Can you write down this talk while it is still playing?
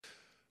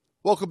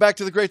Welcome back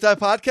to the Great Dive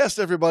Podcast,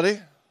 everybody.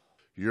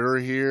 You're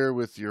here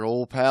with your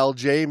old pal,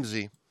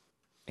 Jamesy.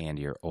 And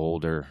your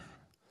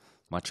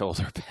much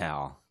older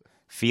pal,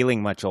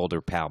 feeling much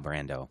older pal,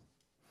 Brando,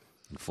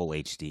 in full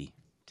HD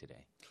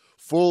today.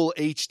 Full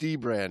HD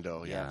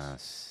Brando,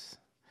 yes.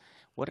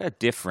 What a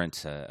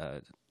difference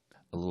a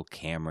little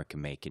camera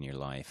can make in your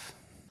life.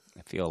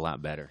 I feel a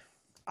lot better.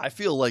 I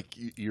feel like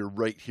you're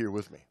right here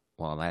with me.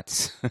 Well,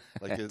 that's...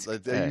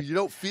 you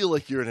don't feel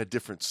like you're in a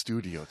different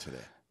studio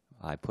today.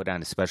 I put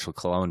on a special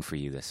cologne for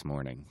you this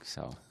morning,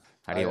 so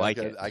how do you like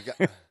it?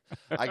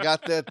 I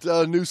got that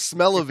new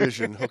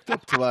smell-o-vision hooked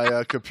up to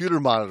my computer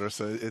monitor,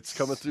 so it's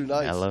coming through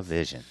nice.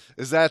 Smell-o-vision.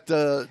 Is that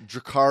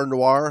Dracar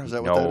Noir? Is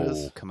that what that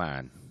is? No, come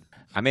on.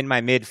 I'm in my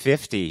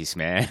mid-50s,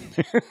 man.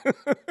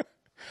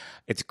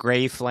 It's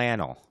gray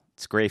flannel.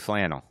 It's gray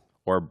flannel.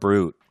 Or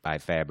Brute by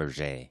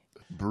Fabergé.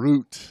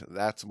 Brute.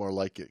 That's more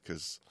like it,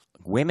 because...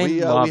 Women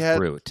love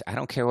Brute. I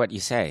don't care what you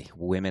say.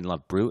 Women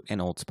love Brute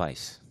and Old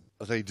Spice.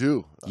 They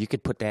do. You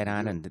could put that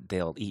on and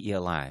they'll eat you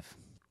alive.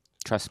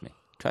 Trust me.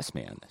 Trust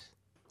me on this.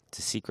 It's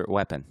a secret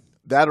weapon.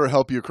 That or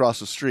help you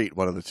across the street,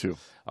 one of the two.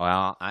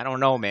 Well, I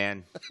don't know,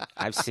 man.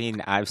 I've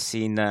seen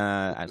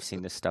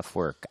this stuff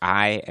work.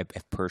 I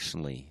have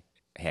personally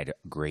had a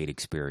great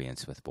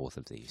experience with both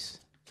of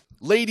these.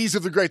 Ladies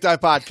of the Great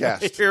Dive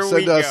Podcast,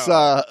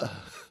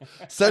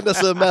 send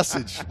us a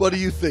message. What do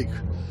you think?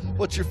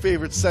 What's your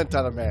favorite scent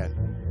on a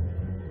man?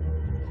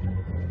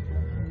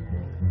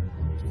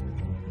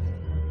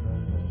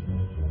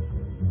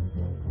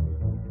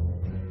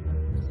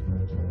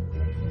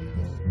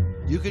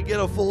 You could get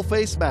a full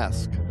face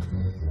mask.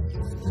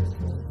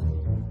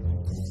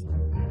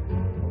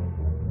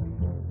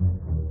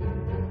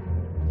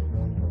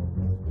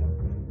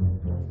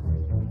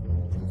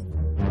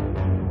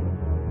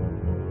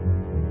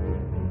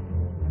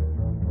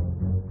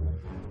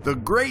 The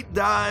Great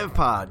Dive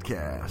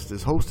Podcast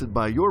is hosted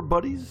by your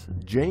buddies,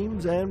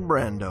 James and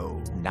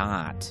Brando.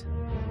 Not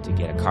to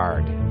get a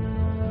card.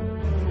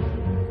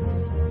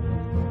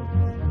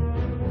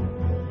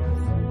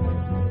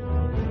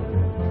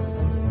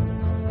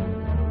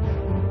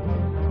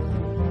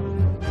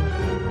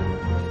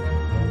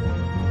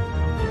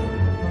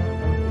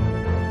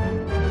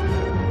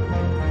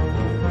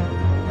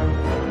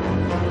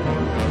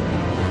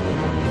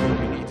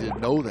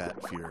 Know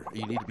that fear.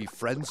 You need to be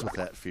friends with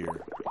that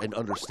fear and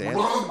understand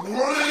it.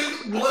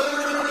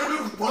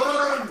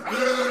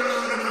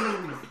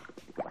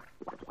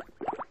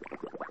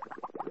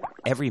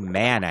 Every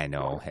man I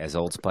know has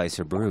Old Spice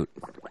or Brute.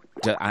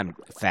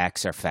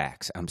 Facts are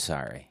facts. I'm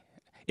sorry.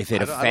 If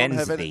it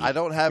offends thee. I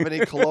don't have any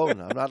cologne.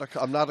 I'm not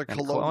a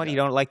cologne. You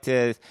don't like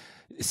to.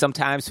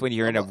 Sometimes when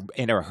you're in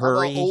a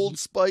hurry. I'm an Old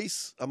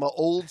Spice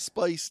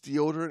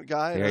deodorant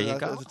guy. There you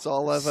go. That's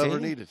all I've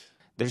ever needed.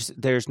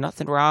 There's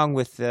nothing wrong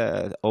with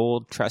the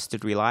old,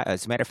 trusted, reliable.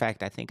 As a matter of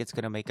fact, I think it's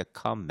going to make a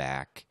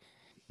comeback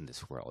in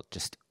this world.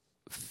 Just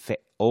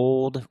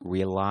old,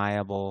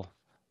 reliable,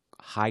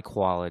 high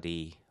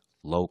quality,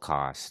 low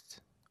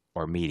cost,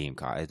 or medium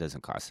cost. It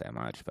doesn't cost that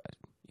much, but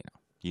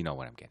you know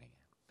what I'm getting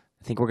at.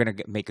 I think we're going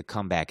to make a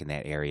comeback in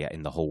that area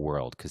in the whole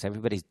world because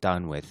everybody's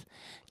done with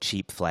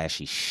cheap,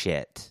 flashy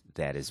shit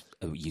that is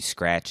you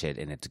scratch it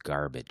and it's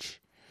garbage.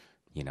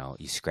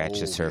 You scratch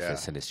the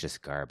surface and it's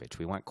just garbage.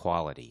 We want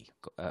quality.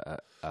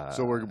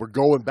 So we're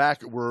going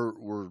back. We're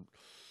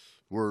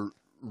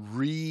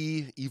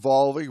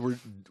re-evolving.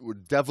 We're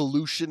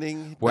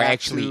devolutioning. We're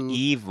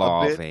actually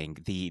evolving.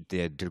 The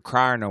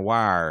Dracar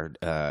Noir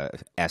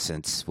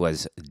essence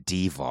was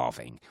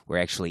devolving. We're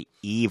actually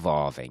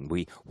evolving.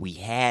 We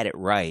had it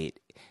right.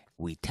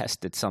 We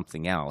tested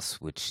something else,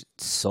 which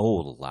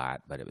sold a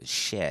lot, but it was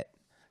shit.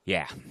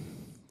 Yeah.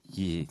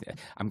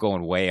 I'm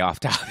going way off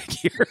topic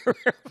here.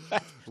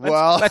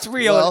 let's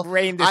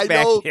rein this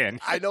back in.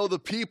 I know the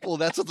people.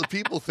 That's what the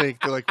people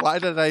think. They're like, "Why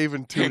did I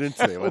even tune in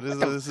today? What is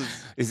this?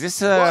 Is this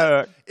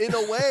in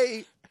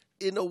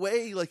a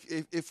way, like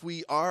if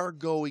we are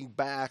going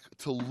back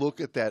to look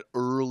at that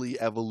early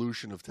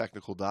evolution of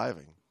technical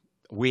diving,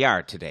 we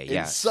are today.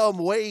 In some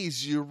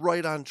ways, you're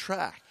right on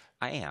track.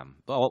 I am.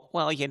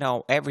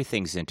 Well,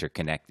 everything's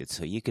interconnected,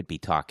 so you could be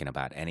talking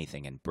about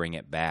anything and bring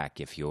it back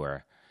if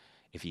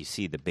you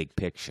see the big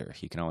picture.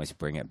 You can always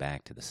bring it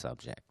back to the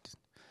subject.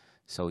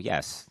 So,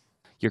 yes,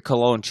 your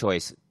cologne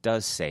choice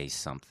does say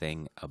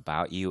something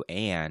about you,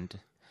 and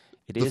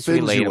it is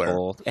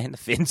relatable. And the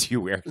fins you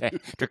wear.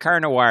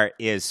 Dracar Noir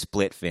is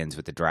split fins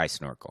with the dry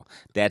snorkel.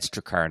 That's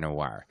Dracar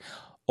Noir.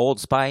 Old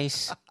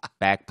Spice,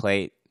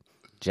 backplate,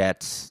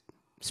 jets,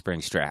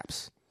 spring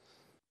straps.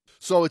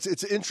 So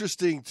it's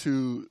interesting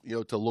to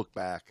look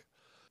back,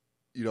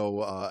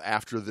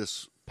 after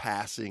this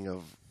passing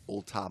of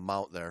old Tom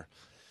Mount there,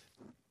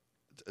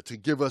 to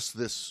give us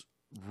this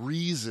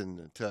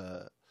reason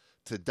to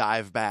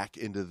dive back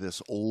into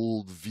this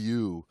old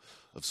view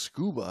of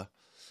scuba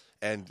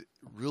and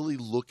really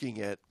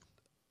looking at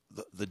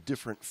the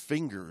different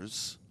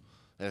fingers,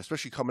 and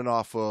especially coming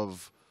off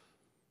of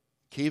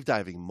cave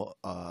diving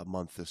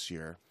month this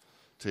year,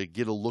 to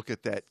get a look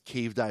at that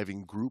cave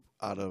diving group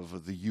out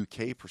of the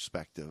UK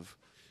perspective,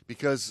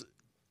 because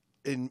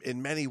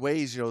in many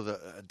ways,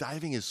 the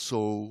diving is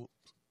so.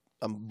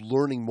 I'm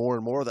learning more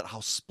and more that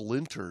how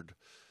splintered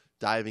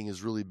diving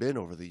has really been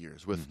over the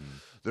years.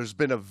 There's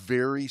been a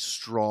very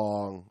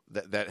strong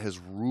that has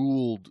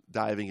ruled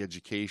diving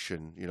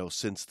education,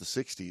 since the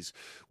 60s,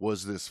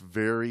 was this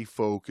very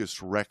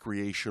focused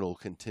recreational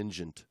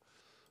contingent.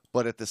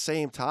 But at the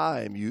same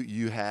time,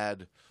 you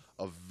had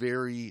a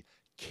very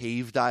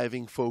cave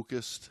diving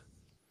focused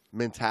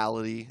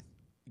mentality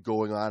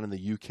going on in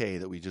the UK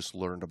that we just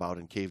learned about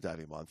in Cave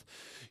Diving Month.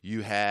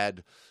 You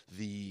had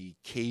the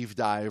cave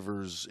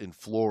divers in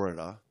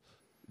Florida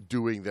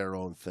doing their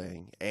own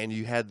thing, and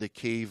you had the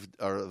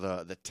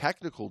the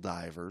technical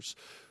divers,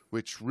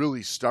 which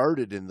really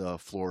started in the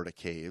Florida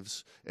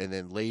caves, and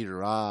then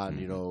later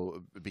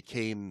on,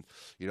 became,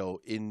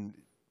 in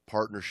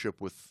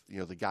partnership with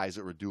the guys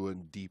that were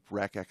doing deep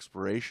wreck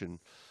exploration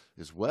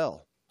as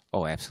well.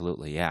 Oh,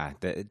 absolutely, yeah.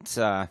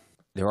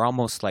 They're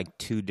almost like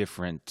two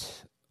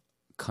different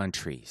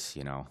countries,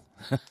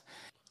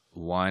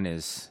 One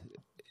is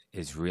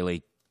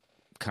really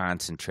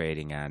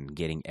concentrating on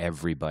getting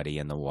everybody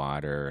in the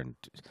water, and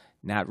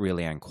not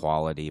really on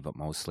quality, but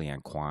mostly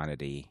on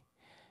quantity,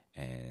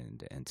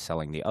 and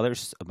selling. The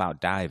others about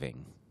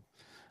diving,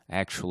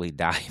 actually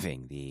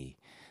diving, the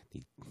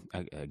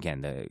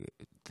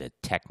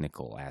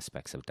technical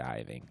aspects of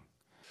diving.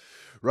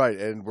 Right,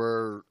 and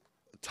where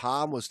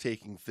Tom was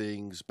taking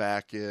things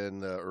back in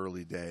the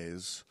early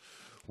days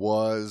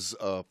was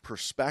a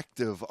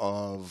perspective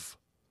of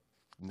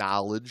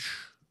knowledge,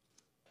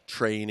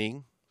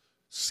 training,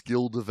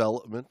 skill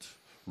development,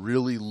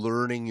 really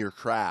learning your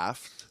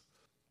craft,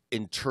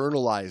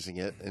 internalizing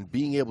it, and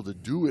being able to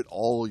do it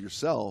all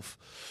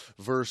yourself,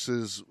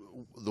 versus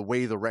the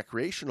way the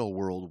recreational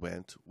world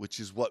went, which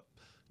is what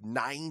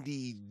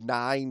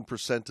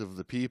 99% of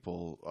the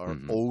people are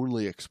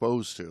only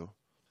exposed to.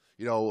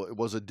 It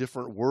was a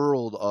different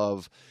world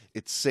of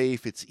it's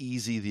safe, it's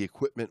easy, the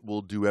equipment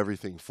will do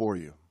everything for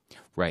you.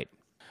 Right.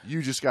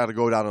 You just got to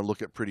go down and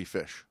look at pretty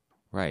fish.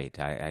 Right.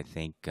 I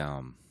think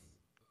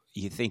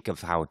you think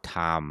of how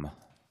Tom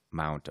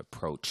Mount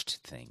approached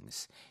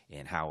things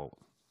and how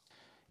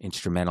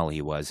instrumental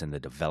he was in the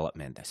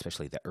development,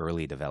 especially the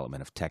early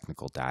development of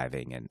technical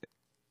diving.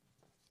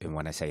 And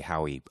when I say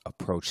how he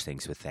approached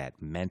things with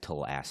that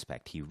mental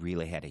aspect, he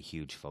really had a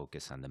huge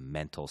focus on the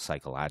mental,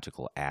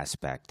 psychological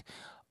aspect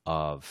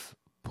of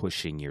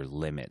pushing your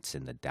limits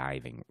in the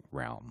diving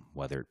realm,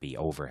 whether it be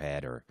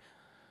overhead or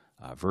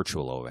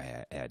virtual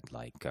overhead,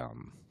 like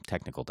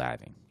technical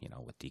diving,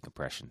 with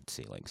decompression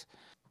ceilings.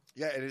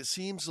 Yeah, and it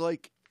seems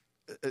like,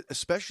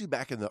 especially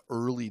back in the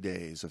early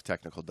days of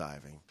technical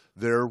diving,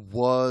 there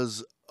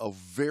was a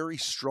very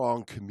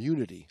strong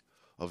community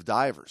of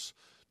divers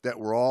that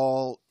were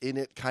all in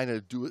it, kind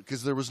of do it,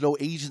 because there was no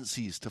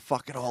agencies to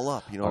fuck it all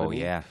up. You know what I mean?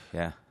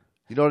 Yeah.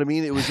 You know what I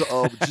mean? It was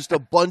just a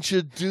bunch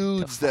of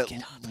dudes that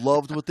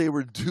loved what they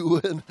were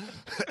doing,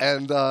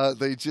 and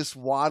they just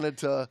wanted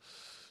to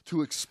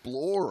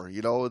explore.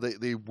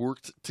 They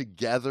worked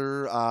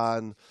together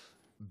on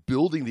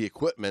building the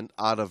equipment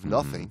out of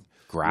nothing.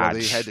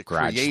 They had to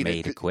create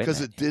it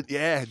because it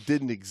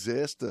didn't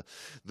exist.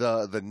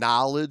 The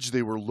knowledge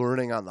they were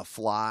learning on the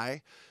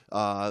fly.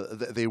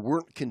 They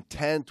weren't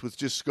content with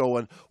just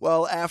going,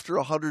 well, after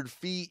 100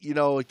 feet,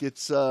 it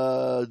gets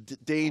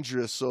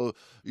dangerous, so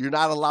you're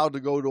not allowed to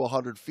go to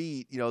 100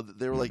 feet.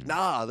 They were like,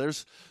 nah,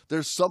 there's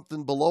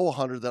something below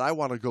 100 that I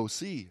want to go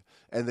see.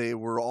 And they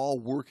were all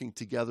working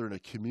together in a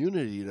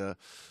community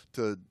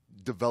to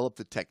develop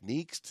the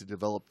techniques, to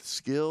develop the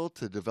skill,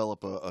 to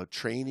develop a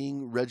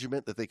training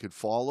regiment that they could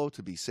follow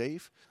to be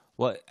safe.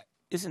 Well,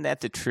 isn't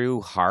that the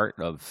true heart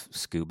of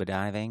scuba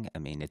diving? I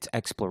mean, it's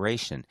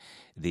exploration.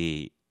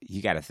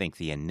 You got to think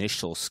the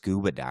initial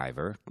scuba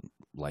diver,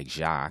 like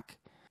Jacques,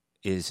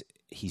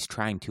 he's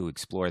trying to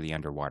explore the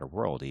underwater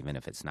world, even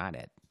if it's not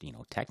at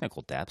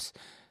technical depths,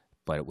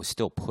 but it was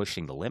still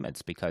pushing the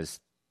limits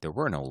because there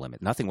were no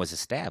limits. Nothing was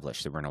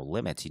established. There were no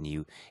limits.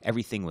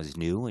 Everything was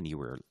new, and you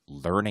were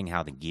learning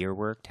how the gear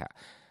worked,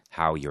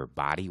 how your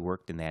body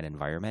worked in that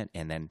environment.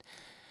 And then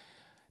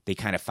they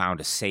kind of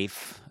found a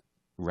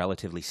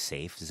relatively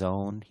safe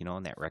zone,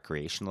 in that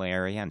recreational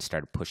area, and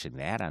started pushing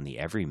that on the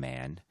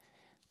everyman,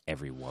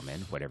 every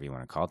woman, whatever you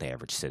want to call it, the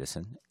average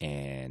citizen.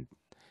 And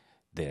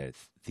the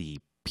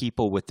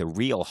people with the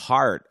real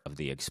heart of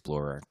the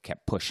explorer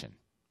kept pushing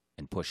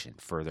and pushing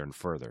further and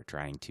further,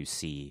 trying to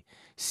see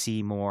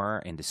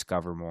more and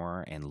discover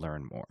more and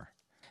learn more.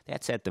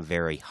 That's at the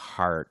very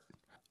heart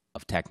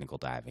of technical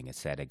diving.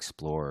 It's that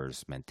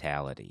explorer's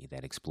mentality,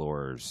 that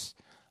explorer's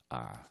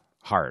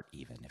heart,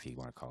 even, if you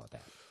want to call it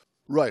that.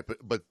 Right,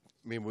 but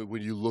I mean,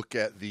 when you look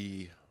at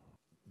the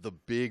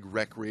big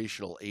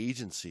recreational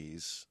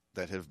agencies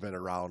that have been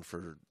around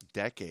for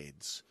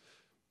decades,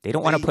 they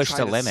don't want to push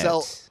the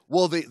limits.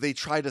 They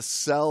try to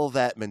sell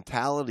that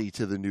mentality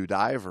to the new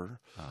diver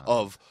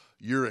of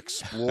you're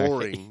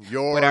exploring,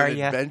 you're an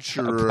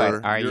adventurer.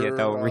 But are you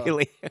though,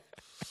 really?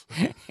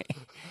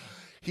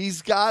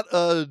 He's got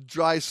a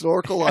dry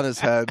snorkel on his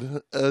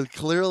head.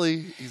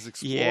 Clearly, he's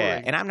exploring.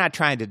 Yeah, and I'm not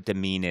trying to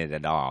demean it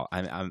at all.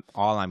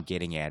 All I'm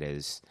getting at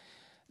is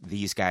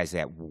these guys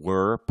that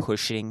were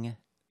pushing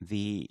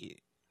the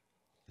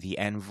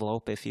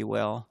envelope, if you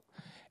will,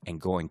 and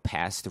going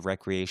past the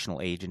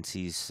recreational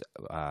agencies'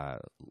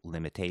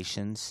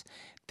 limitations.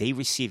 They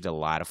received a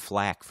lot of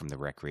flack from the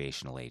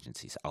recreational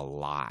agencies, a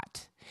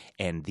lot.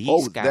 And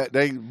these guys,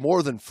 they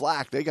more than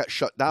flack. They got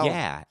shut down.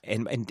 Yeah,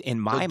 and in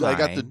my mind, they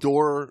got the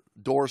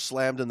door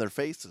slammed in their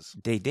faces.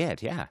 They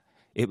did, yeah.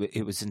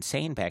 It was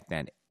insane back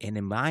then. And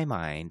in my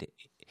mind,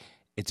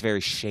 it's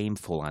very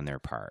shameful on their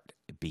part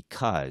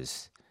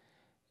because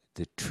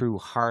the true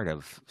heart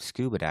of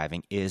scuba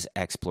diving is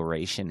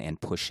exploration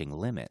and pushing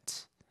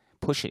limits,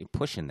 pushing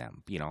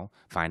them.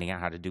 Finding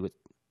out how to do it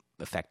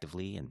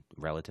effectively and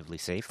relatively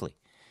safely.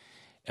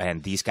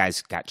 And these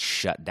guys got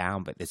shut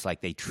down, but it's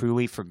like they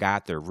truly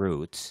forgot their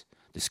roots.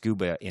 The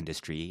scuba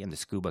industry and the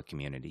scuba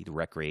community, the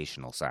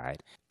recreational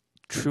side,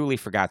 truly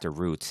forgot their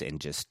roots and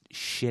just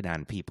shit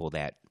on people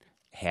that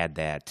had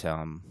that,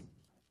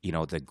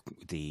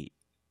 the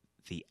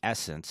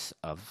essence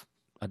of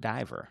a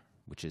diver,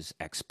 which is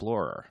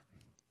explorer.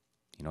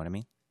 You know what I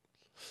mean?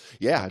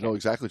 Yeah, okay. I know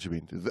exactly what you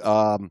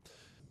mean.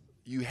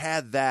 You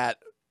had that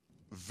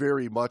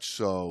very much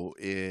so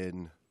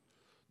in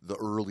the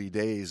early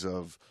days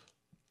of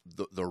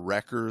the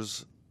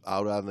wreckers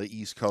out on the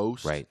East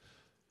Coast. Right.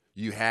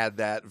 You had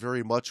that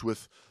very much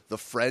with the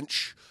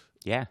French.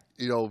 Yeah.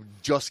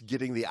 Just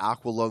getting the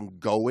aqualung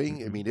going.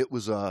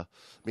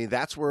 Mm-hmm.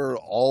 That's where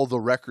all the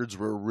records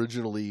were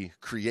originally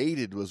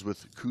created, was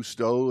with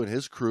Cousteau and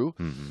his crew,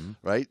 mm-hmm.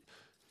 right?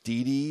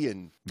 Didi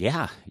and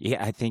yeah,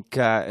 I think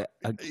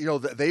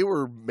they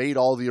were made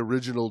all the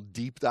original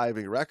deep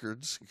diving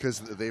records because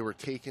they were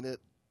taking it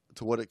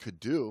to what it could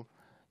do.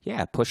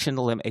 Yeah, pushing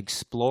the limit,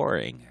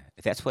 exploring.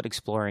 That's what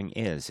exploring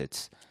is.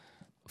 It's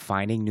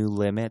finding new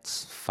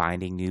limits,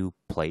 finding new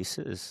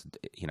places.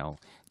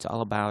 It's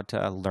all about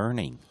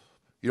learning.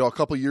 A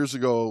couple of years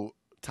ago,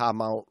 Tom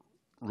Mount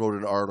wrote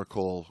an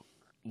article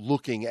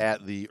looking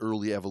at the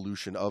early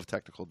evolution of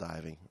technical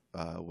diving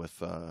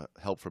with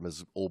help from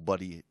his old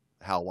buddy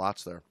Hal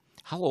Watts there.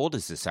 How old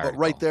is this article?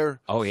 Right there.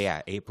 Oh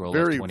yeah, April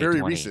very, of 2020.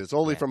 Very recent. It's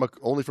only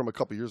from a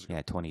couple years ago.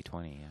 Yeah,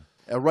 2020. Yeah.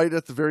 And right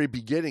at the very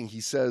beginning,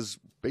 he says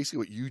basically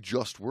what you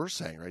just were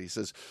saying, right? He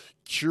says,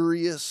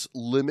 curious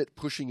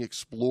limit-pushing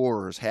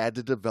explorers had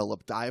to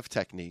develop dive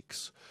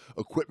techniques,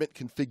 equipment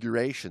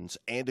configurations,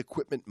 and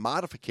equipment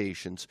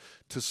modifications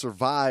to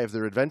survive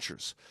their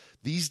adventures.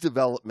 These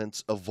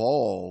developments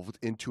evolved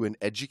into an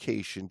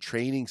education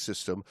training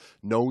system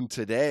known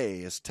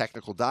today as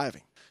technical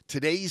diving.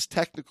 Today's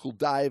technical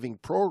diving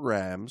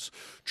programs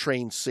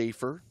train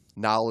safer,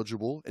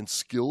 knowledgeable, and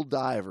skilled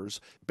divers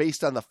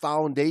based on the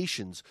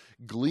foundations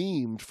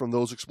gleaned from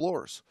those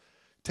explorers.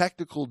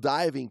 Technical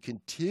diving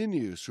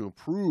continues to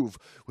improve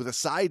with a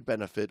side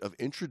benefit of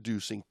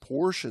introducing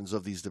portions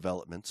of these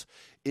developments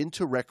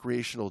into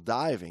recreational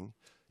diving,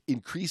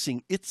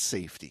 increasing its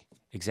safety.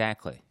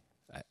 Exactly.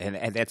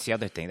 And that's the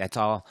other thing. That's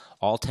all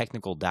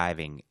technical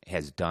diving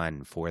has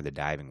done for the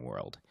diving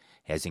world,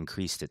 has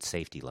increased its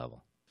safety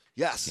level.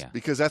 Yes,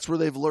 because that's where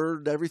they've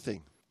learned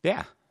everything.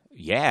 Yeah.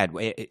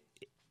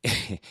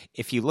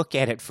 If you look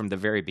at it from the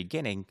very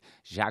beginning,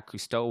 Jacques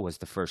Cousteau was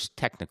the first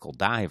technical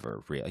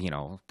diver.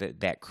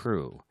 That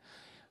crew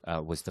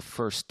was the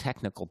first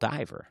technical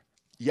diver.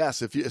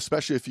 Yes,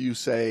 especially if you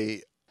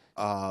say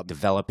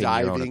developing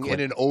your own diving in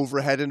an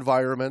overhead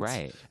environment,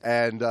 right,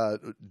 and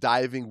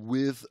diving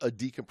with a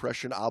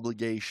decompression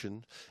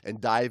obligation, and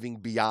diving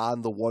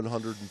beyond the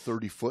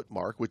 130-foot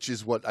mark, which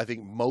is what I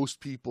think most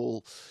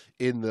people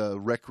in the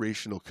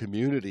recreational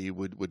community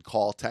would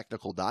call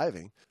technical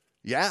diving.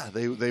 Yeah,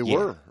 they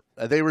were.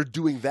 They were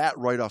doing that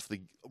right off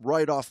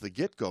the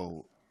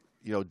get-go.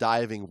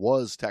 Diving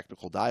was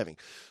technical diving.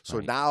 So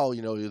right. Now,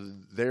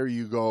 there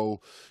you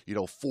go,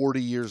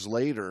 40 years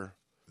later,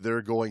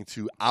 they're going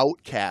to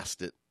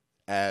outcast it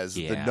as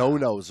the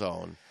no-no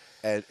zone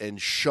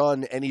and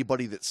shun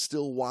anybody that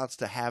still wants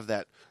to have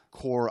that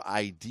core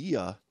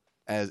idea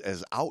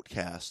as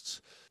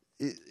outcasts.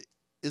 It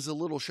is a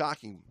little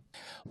shocking.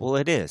 Well,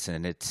 it is,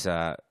 and it's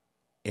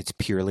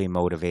purely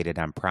motivated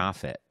on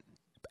profit.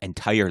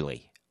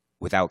 Entirely,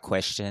 without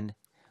question,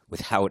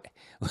 without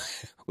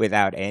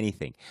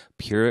anything,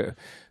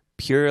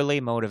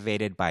 purely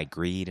motivated by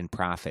greed and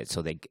profit.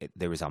 So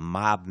there was a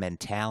mob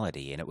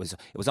mentality, and it was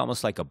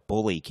almost like a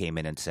bully came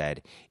in and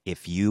said,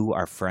 "If you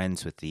are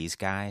friends with these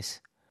guys,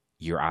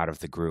 you're out of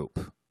the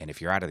group, and if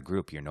you're out of the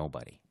group, you're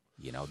nobody."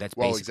 That's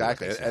basically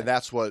exactly, and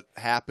that's what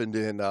happened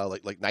in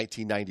like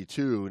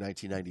 1992,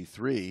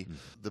 1993,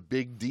 the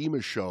Big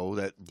Dima show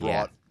that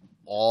brought.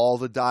 All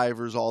the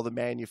divers, all the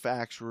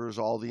manufacturers,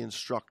 all the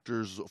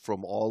instructors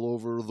from all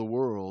over the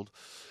world,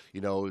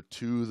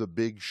 to the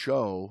big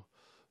show.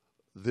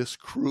 This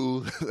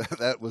crew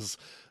that was,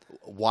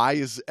 why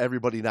is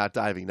everybody not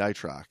diving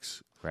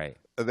nitrox? Right.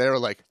 And they were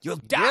like, "You'll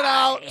get die.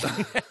 out,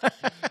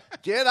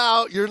 get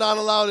out! You're not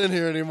allowed in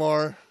here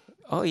anymore."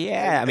 Oh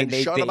yeah,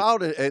 they shut them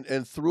out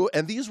and threw.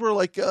 And these were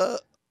like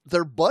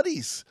they're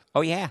buddies.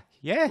 Oh yeah,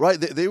 yeah. Right.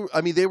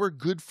 They were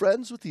good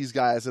friends with these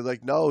guys. They're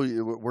like, no,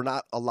 we're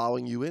not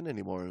allowing you in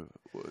anymore.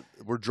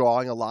 We're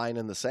drawing a line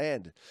in the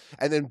sand.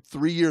 And then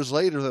 3 years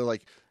later, they're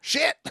like,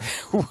 shit,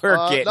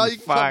 We're getting now you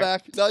can fucked. come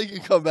back. Now you can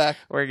come back.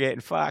 We're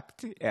getting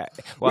fucked. Yeah.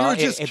 Well, were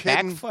just it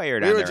kidding.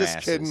 backfired We on were their just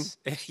asses.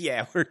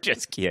 Yeah, we're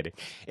just kidding.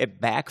 It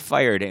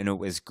backfired, and it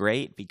was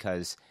great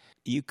because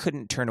you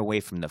couldn't turn away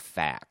from the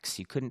facts.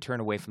 You couldn't turn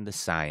away from the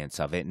science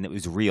of it, and it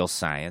was real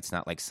science,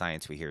 not like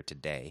science we hear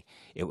today.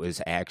 It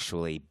was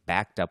actually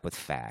backed up with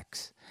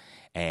facts,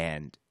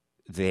 and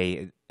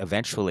they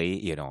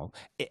eventually,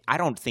 I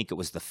don't think it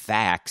was the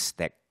facts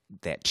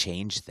that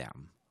changed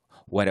them.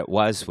 What it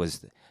was,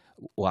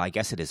 well, I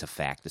guess it is a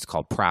fact. It's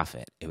called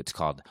profit. It's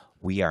called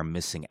we are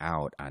missing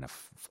out on a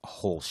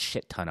whole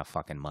shit ton of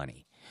fucking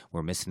money.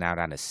 We're missing out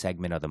on a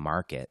segment of the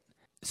market.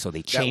 So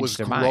they changed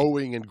their mind. That was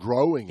growing and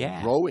growing Yeah.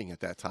 and growing at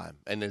that time,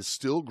 and is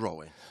still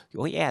growing.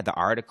 Well, yeah, the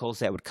articles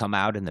that would come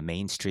out in the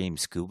mainstream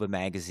scuba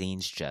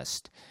magazines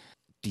just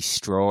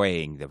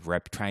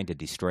trying to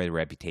destroy the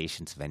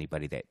reputations of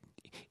anybody that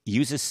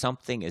uses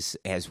something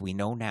as we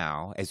know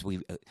now,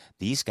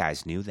 these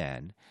guys knew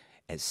then,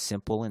 as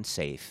simple and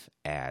safe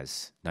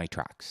as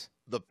nitrox.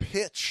 The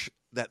pitch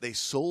that they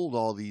sold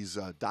all these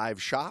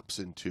dive shops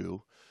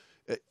into,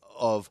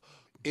 of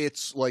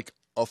it's like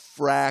a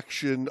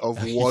fraction of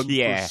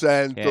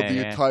 1% of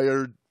the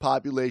entire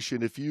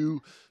population. If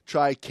you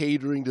try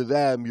catering to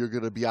them, you're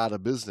going to be out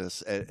of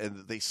business.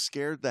 And they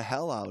scared the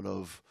hell out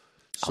of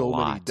so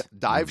many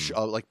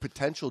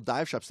potential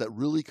dive shops that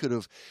really could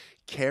have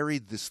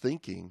carried this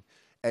thinking.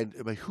 And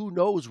I mean, who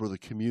knows where the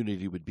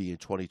community would be in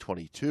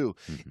 2022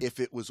 if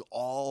it was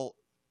all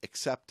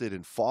accepted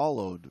and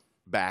followed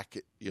back,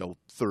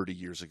 30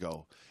 years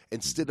ago,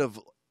 instead of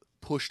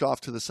pushed off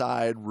to the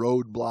side,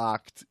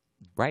 roadblocked.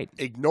 Right.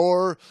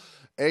 Ignore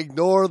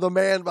the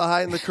man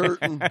behind the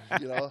curtain.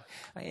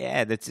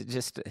 Yeah, that's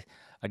just,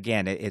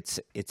 again, it's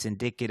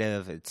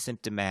indicative, it's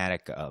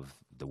symptomatic of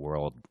the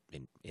world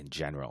in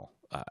general.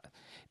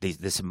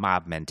 This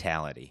mob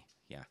mentality.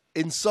 Yeah.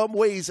 In some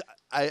ways,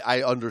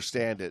 I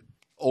understand it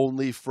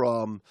only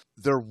from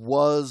there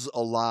was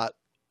a lot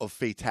of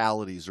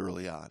fatalities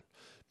early on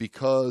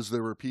because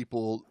there were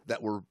people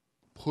that were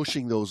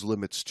pushing those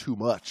limits too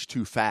much,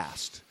 too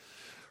fast.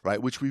 Right,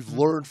 which we've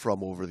learned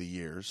from over the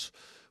years,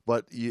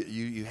 but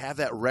you have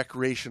that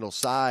recreational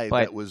side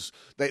that was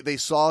they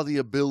saw the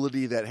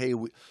ability that, hey,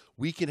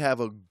 we can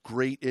have a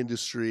great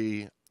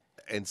industry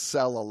and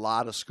sell a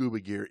lot of scuba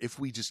gear if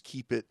we just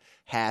keep it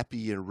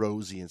happy and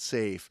rosy and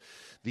safe.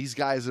 These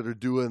guys that are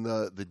doing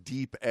the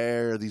deep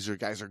air,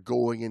 guys are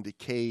going into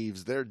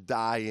caves, they're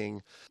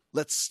dying.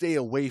 Let's stay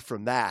away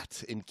from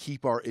that and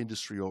keep our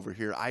industry over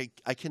here. I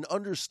can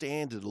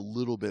understand it a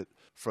little bit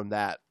from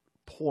that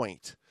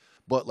point.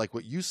 But like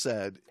what you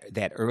said,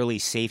 that early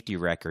safety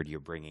record you're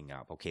bringing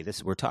up. Okay,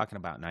 we're talking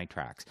about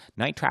nitrox.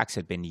 Nitrox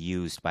had been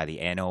used by the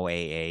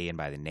NOAA and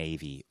by the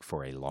Navy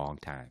for a long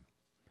time,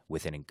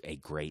 with a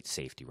great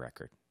safety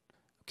record.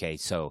 Okay,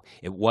 so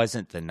it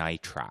wasn't the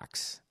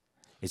nitrox.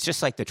 It's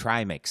just like the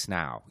trimix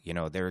now.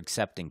 They're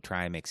accepting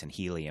trimix and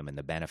helium and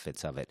the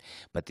benefits of it.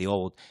 But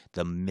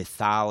the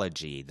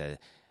mythology,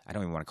 I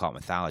don't even want to call it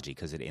mythology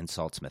because it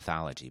insults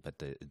mythology, but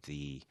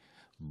the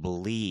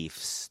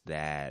beliefs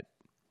that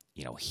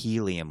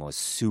helium was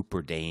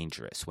super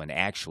dangerous when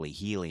actually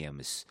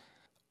helium is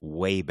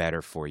way better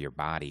for your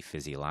body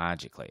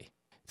physiologically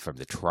from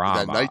the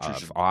trauma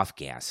of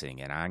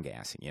off-gassing and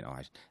on-gassing.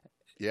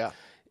 Yeah.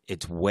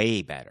 It's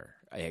way better.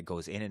 It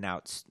goes in and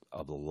out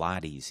a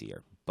lot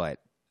easier. But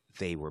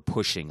they were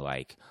pushing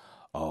like,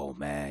 oh,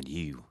 man,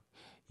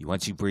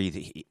 once you breathe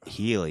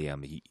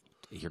helium,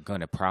 you're going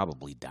to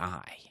probably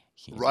die.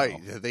 Right.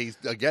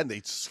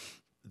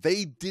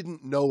 They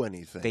didn't know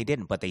anything. They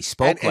didn't, but they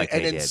spoke they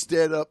did.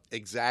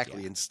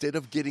 Instead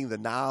of getting the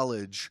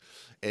knowledge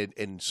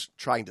and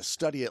trying to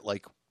study it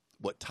like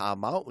what Tom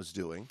Mount was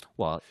doing,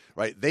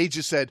 right? They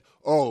just said,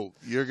 "Oh,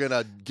 you're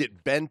gonna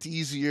get bent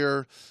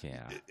easier.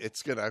 Yeah,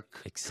 it's gonna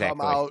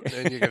come out,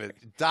 and you're gonna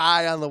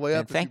die on the way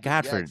up." And thank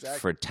God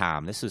for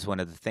Tom. This was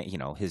one of the things.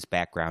 His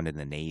background in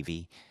the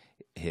Navy,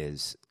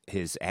 his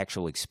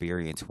actual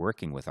experience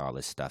working with all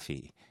this stuff.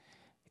 He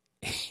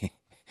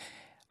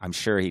I'm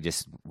sure he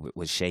just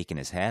was shaking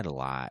his head a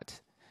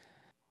lot.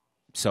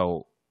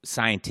 So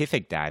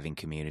scientific diving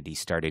community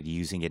started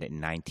using it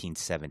in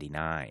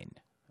 1979,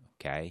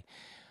 okay?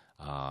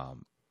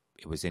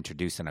 It was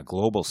introduced on a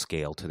global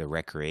scale to the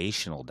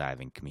recreational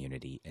diving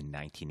community in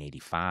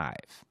 1985.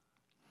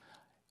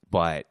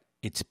 But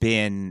it's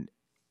been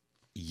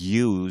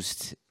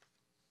used,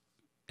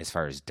 as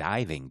far as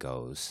diving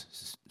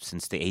goes,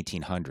 since the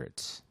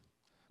 1800s.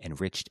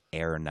 Enriched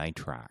air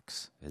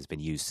nitrox has been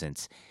used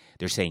since...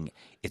 They're saying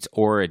its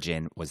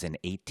origin was in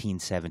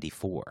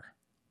 1874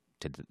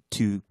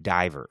 to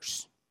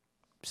divers.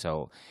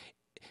 So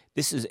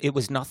it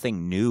was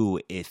nothing new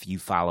if you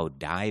followed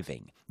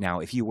diving.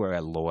 Now, if you were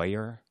a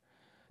lawyer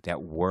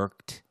that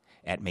worked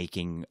at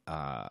making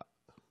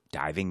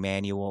diving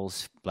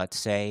manuals, let's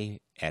say,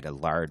 at a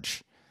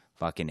large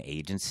fucking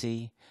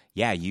agency,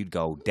 yeah, you'd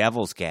go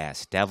devil's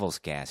gas,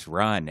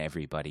 run,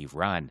 everybody,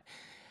 run.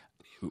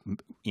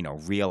 You know,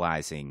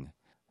 realizing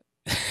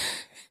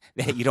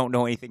that you don't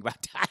know anything about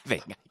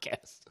diving, I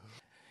guess.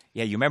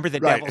 Yeah, you remember the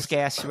devil's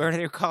gas? What are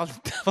they called?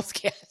 Devil's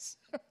gas.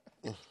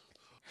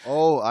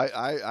 Oh,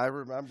 I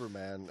remember,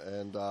 man.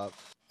 And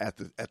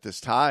at this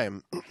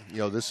time, you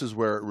know, this is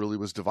where it really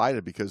was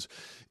divided because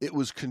it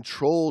was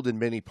controlled in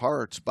many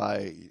parts by,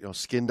 you know,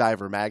 Skin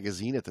Diver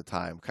magazine at the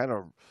time, kind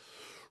of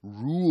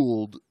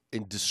ruled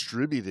and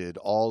distributed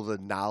all the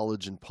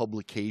knowledge and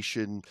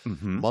publication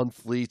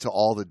monthly to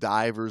all the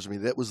divers. I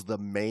mean, that was the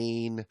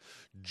main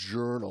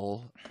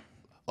journal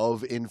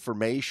of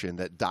information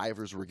that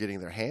divers were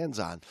getting their hands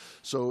on.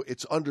 So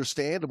it's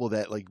understandable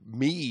that, like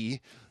me,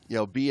 you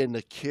know, being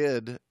a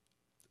kid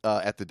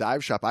at the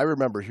dive shop, I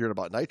remember hearing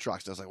about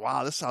nitrox, and I was like,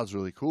 wow, this sounds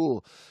really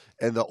cool.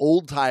 And the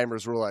old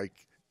timers were like,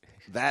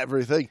 that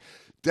very thing.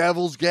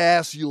 Devil's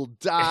gas, you'll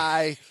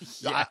die.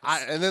 Yes.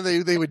 And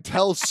then they would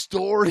tell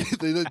stories.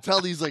 They would tell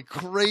these like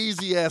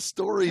crazy ass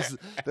stories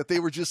that they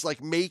were just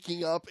like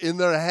making up in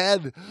their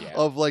head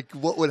of like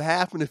what would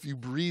happen if you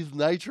breathed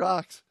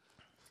nitrox.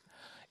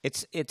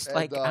 It's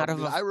like out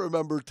of. I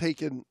remember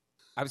taking.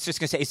 I was just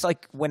gonna say it's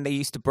like when they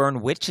used to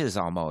burn witches,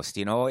 almost.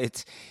 You know,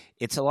 it's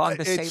along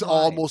the same line. It's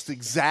almost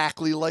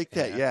exactly like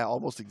that. Yeah,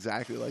 almost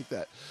exactly like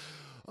that.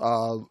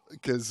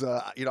 Because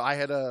you know, I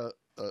had a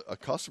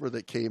customer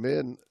that came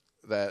in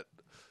that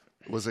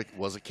was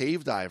a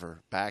cave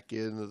diver back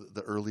in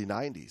the early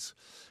 90s,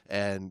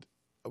 and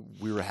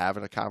we were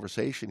having a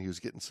conversation. He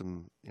was getting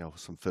some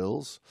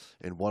fills,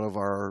 and one of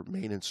our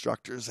main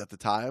instructors at the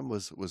time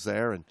was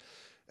there, and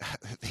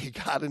they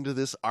got into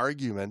this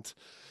argument.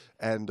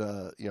 And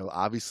you know,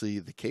 obviously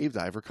the cave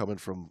diver coming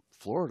from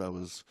Florida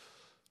was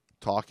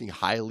talking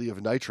highly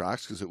of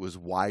nitrox because it was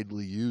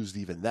widely used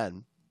even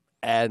then,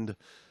 and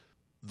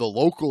the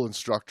local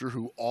instructor,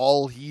 who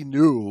all he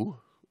knew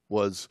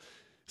was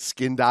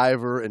Skin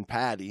Diver and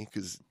Patty,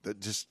 because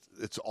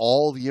it's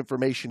all the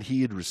information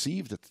he had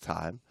received at the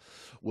time,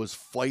 was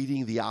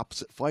fighting the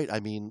opposite fight. I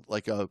mean,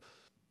 like a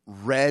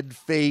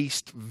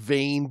red-faced,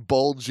 vein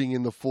bulging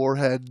in the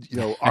forehead, you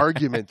know,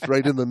 argument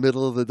right in the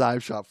middle of the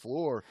dive shop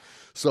floor.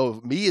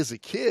 So me as a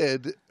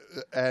kid,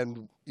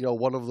 and you know,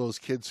 one of those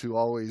kids who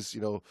always,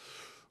 you know,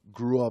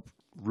 grew up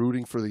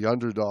rooting for the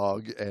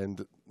underdog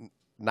and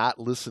not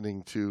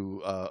listening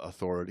to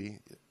authority,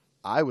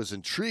 I was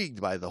intrigued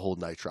by the whole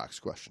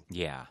nitrox question.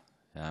 Yeah.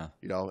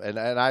 You know, and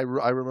I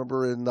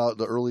remember in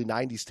the early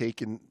 90s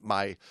taking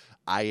my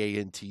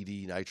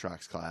IANTD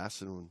nitrox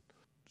class, and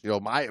you know,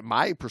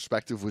 my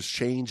perspective was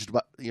changed,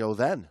 you know,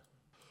 then.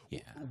 Yeah.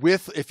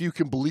 With, if you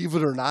can believe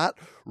it or not,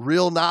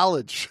 real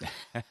knowledge.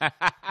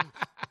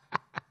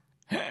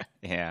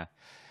 Yeah.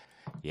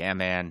 Yeah,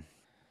 man.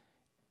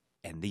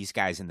 And these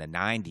guys in the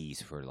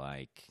 90s were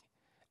like,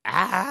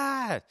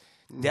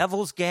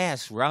 devil's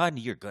gas, run,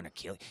 you're going to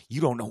kill.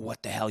 You don't know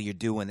what the hell you're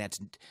doing.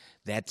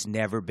 That's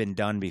never been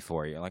done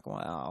before. You're like,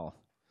 well,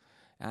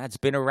 it's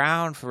been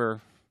around for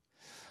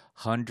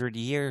 100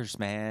 years,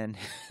 man.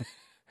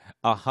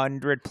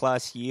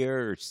 100+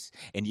 years.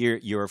 And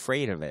you're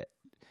afraid of it.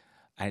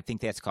 I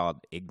think that's called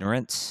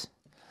ignorance,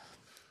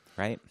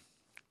 right?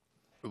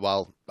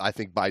 Well, I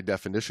think by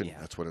definition,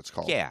 that's what it's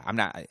called. Yeah,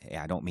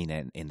 I don't mean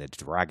it in the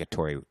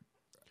derogatory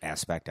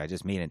aspect. I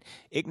just mean in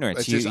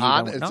ignorance.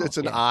 It's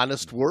an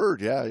honest word.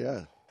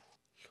 Yeah.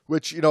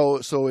 Which, you know,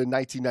 so in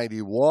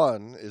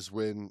 1991 is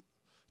when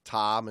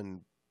Tom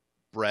and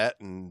Brett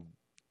and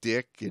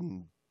Dick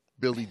and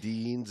Billy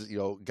Deans, you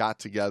know, got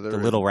together. The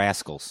Little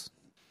Rascals.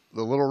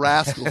 The Little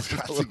Rascals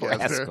got together.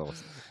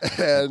 Rascals.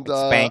 And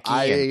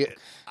IAND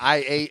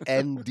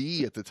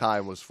at the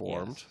time was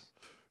formed. Yes.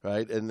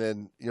 Right. And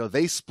then, you know,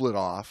 they split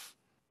off.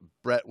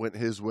 Brett went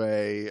his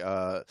way.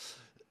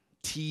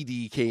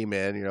 TD came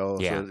in, you know,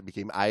 so it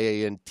became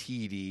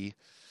IANTD.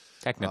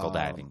 Technical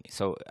diving.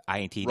 So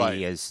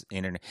IANTD is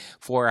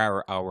for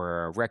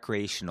our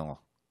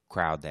recreational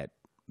crowd that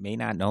may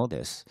not know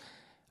this.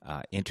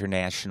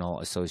 International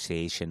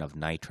Association of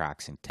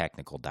Nitrox and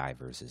Technical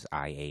Divers is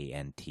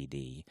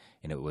IANTD,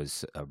 and it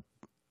was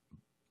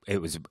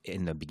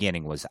in the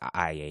beginning was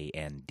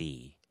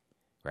IAND,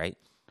 right?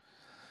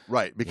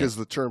 Right, because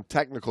the term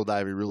technical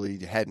diving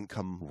really hadn't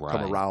come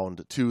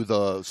around to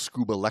the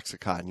scuba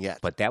lexicon yet.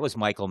 But that was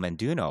Michael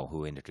Menduno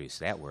who introduced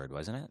that word,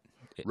 wasn't it?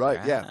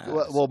 Right, yeah.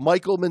 Well,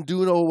 Michael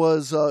Menduno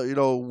was, you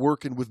know,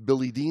 working with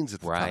Billy Deans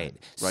at the time,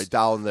 right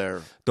down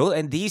there.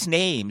 And these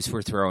names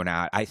were thrown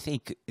out. I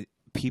think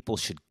people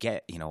should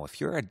get, you know,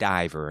 if you're a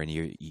diver and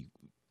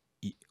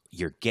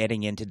you're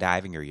getting into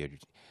diving, or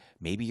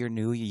maybe you're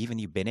new,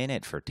 you've been in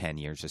it for 10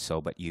 years or so,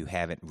 but you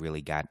haven't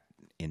really got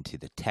into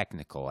the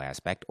technical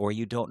aspect, or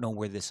you don't know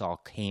where this all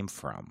came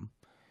from,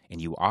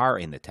 and you are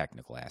in the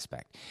technical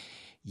aspect,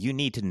 you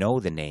need to know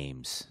the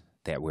names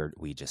that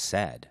we just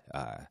said.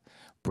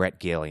 Brett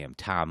Gilliam,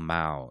 Tom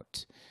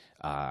Mount,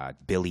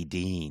 Billy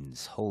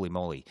Deans. Holy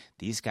moly,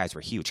 these guys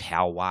were huge.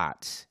 Hal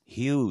Watts,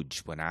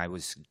 huge. When I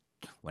was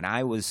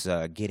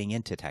getting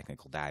into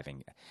technical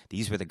diving,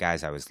 these were the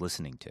guys I was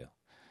listening to.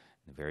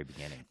 in the very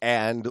beginning.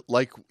 And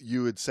like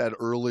you had said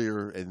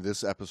earlier in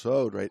this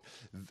episode, right,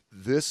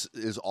 this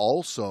is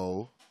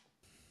also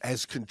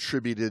has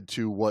contributed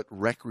to what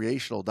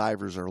recreational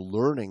divers are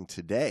learning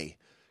today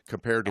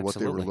compared to what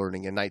they were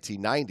learning in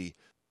 1990.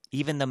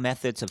 Even the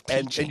methods of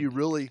teaching. And you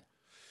really,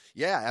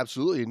 yeah,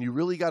 absolutely. And you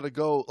really got to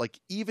go, like,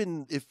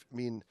 even if, I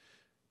mean,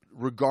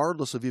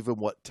 regardless of even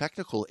what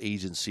technical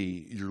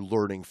agency you're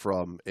learning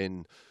from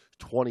in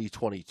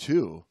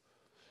 2022,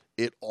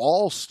 it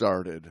all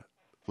started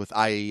with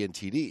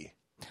IANTD.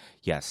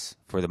 Yes,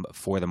 for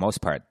the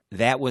most part.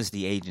 That was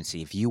the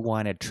agency. If you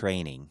wanted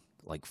training,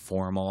 like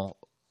formal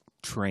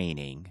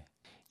training,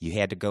 you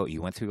had to go.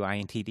 You went through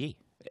INTD.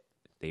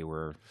 They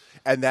were,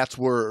 and that's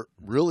where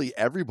really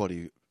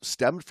everybody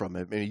stemmed from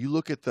it. I mean, you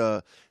look at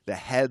the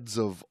heads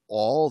of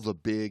all the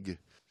big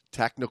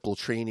technical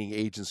training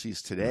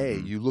agencies today.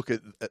 You look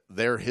at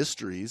their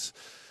histories.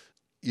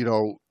 You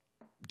know,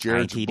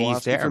 Jared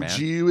Jablonski from man.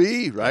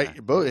 GUE, right?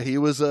 Yeah. He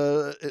was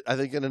I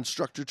think an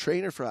instructor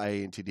trainer for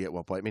IANTD at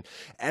one point. I mean,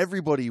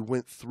 everybody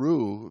went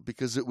through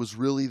because it was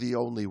really the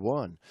only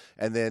one.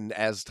 And then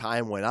as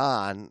time went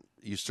on,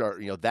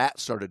 that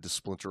started to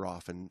splinter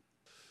off and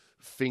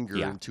finger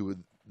into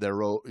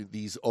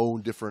these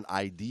own different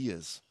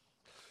ideas.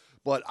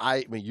 But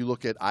I mean, you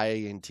look at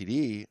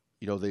IANTD,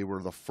 they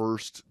were the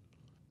first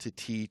to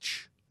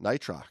teach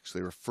nitrox.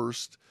 They were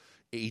first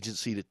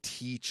agency to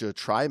teach a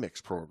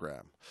trimix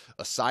program,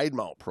 a side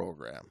mount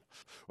program,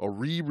 a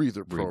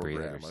rebreather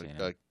program.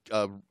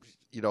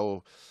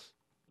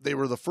 They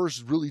were the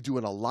first really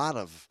doing a lot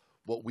of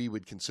what we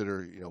would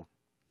consider,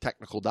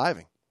 technical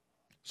diving.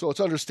 So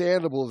it's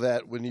understandable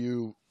that when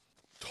you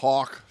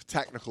talk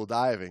technical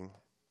diving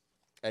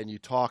and you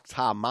talk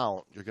Tom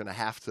Mount, you're going to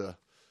have to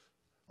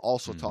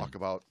also talk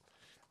about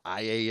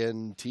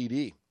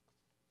IANTD,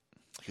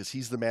 because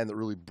he's the man that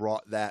really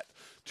brought that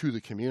to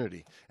the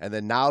community. And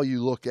then now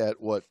you look at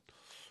what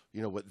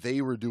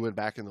they were doing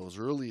back in those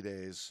early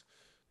days,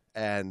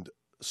 and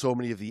so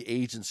many of the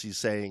agencies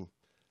saying,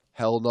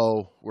 hell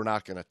no, we're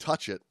not going to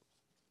touch it.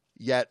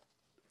 Yet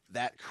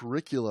that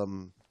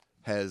curriculum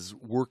has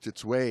worked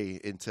its way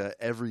into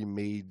every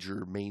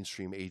major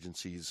mainstream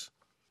agency's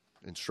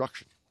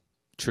instruction.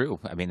 True.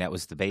 I mean, that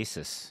was the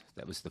basis.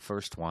 That was the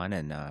first one,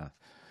 and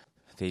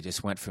they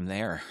just went from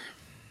there.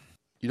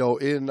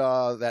 In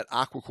that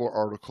Aquacore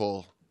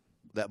article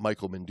that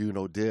Michael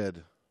Menduno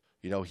did,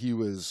 he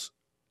was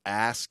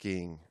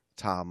asking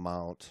Tom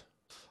Mount,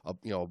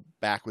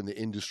 back when the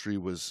industry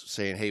was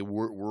saying, hey,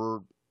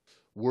 we're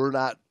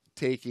not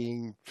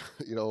taking,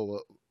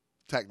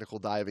 technical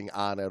diving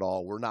on at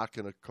all. We're not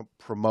going to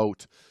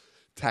promote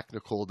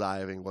technical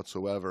diving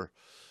whatsoever.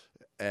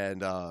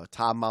 And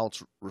Tom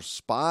Mount's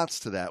response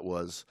to that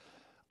was,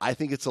 I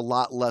think it's a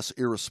lot less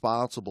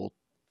irresponsible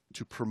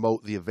to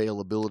promote the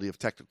availability of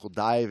technical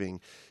diving,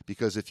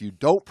 because if you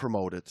don't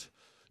promote it,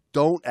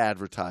 don't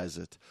advertise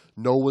it,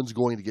 no one's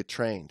going to get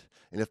trained.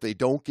 And if they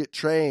don't get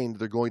trained,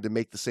 they're going to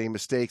make the same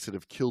mistakes that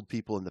have killed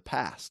people in the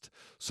past.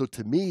 So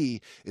to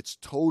me, it's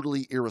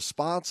totally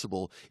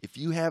irresponsible if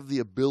you have the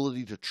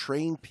ability to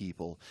train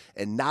people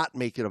and not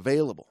make it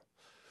available.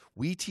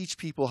 We teach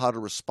people how to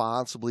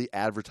responsibly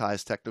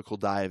advertise technical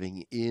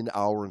diving in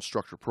our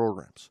instructor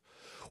programs.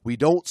 We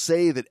don't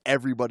say that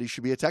everybody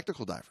should be a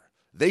technical diver.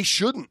 They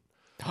shouldn't.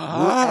 We're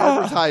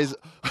advertising.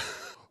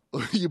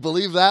 You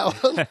believe that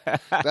one?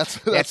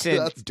 That's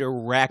in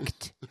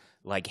direct,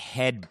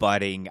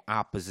 head-butting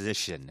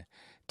opposition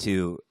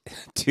to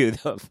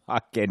the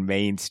fucking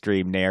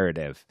mainstream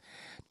narrative.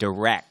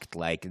 Direct,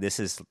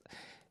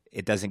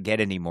 it doesn't get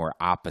any more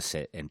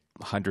opposite and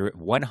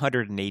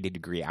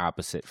 180-degree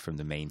opposite from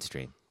the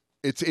mainstream.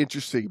 It's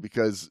interesting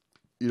because,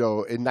 in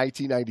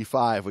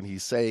 1995, when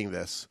he's saying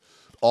this,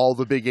 all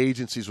the big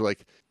agencies were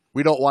like,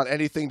 we don't want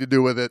anything to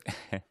do with it.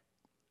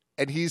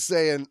 And he's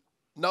saying,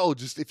 no,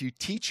 just if you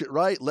teach it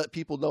right, let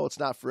people know it's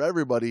not for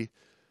everybody.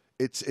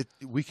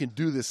 We can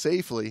do this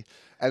safely.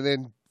 And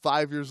then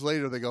 5 years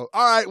later, they go,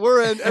 all right,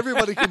 we're in.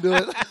 Everybody can do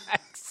it.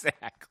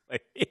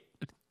 Exactly.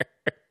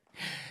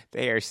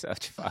 They are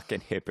such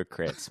fucking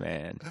hypocrites,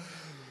 man.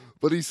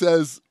 But he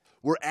says,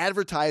 we're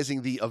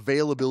advertising the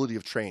availability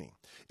of training.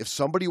 If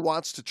somebody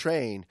wants to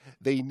train,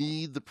 they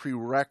need the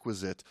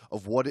prerequisite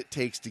of what it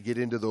takes to get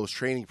into those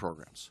training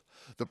programs.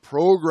 The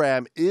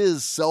program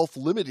is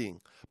self-limiting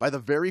by the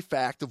very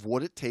fact of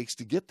what it takes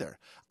to get there.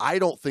 I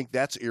don't think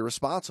that's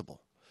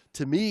irresponsible.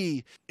 To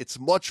me, it's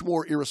much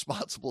more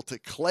irresponsible to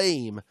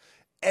claim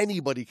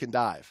anybody can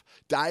dive.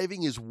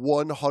 Diving is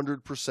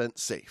 100%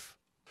 safe.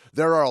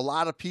 There are a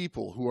lot of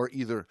people who are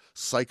either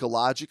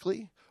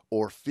psychologically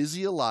or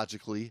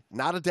physiologically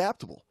not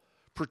adaptable,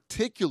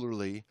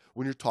 particularly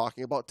when you're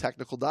talking about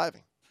technical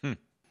diving.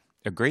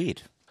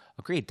 Agreed.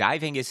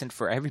 Diving isn't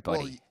for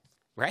everybody,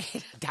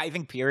 right?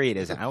 Diving, period,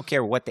 isn't. I don't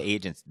care what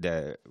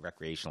the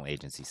recreational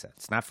agency says.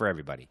 It's not for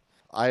everybody.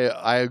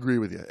 I agree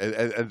with you,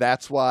 and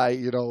that's why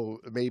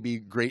maybe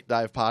Great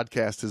Dive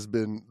Podcast has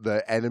been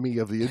the enemy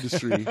of the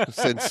industry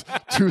since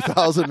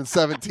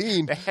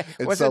 2017.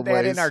 Wasn't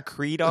that in our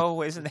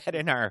credo? Isn't that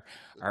in our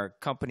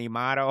company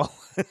motto?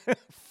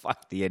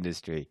 Fuck the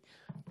industry.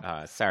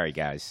 Sorry,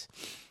 guys,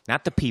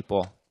 not the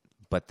people,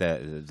 but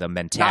the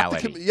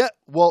mentality.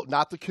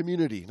 Not the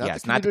community,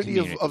 not the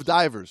community of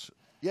divers.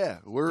 Yeah,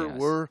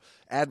 we're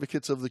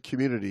advocates of the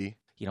community.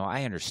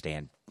 I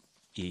understand.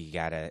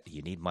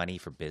 You need money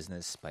for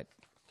business, but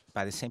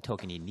by the same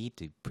token, you need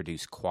to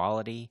produce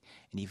quality,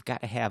 and you've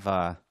got to have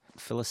a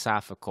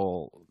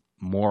philosophical,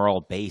 moral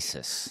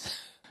basis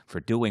for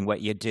doing what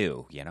you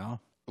do,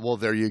 Well,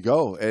 there you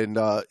go. And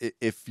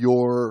if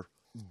your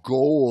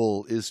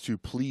goal is to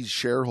please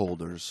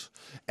shareholders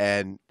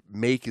and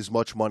make as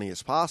much money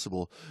as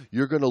possible,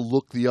 you're going to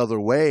look the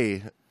other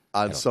way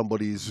on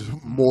somebody's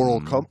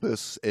moral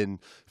compass and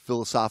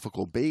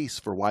philosophical base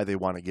for why they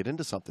want to get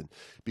into something,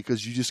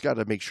 because you just got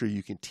to make sure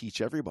you can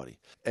teach everybody.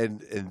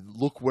 And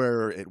look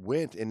where it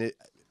went. And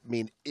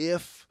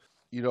if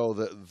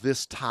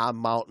this Tom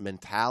Mount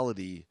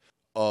mentality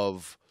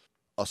of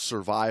a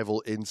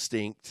survival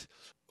instinct,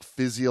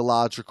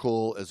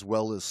 physiological as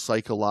well as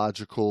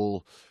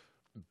psychological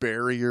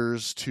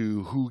barriers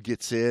to who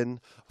gets in,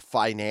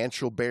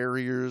 financial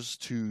barriers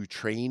to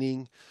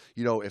training.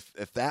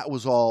 If that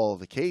was all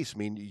the case,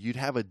 you'd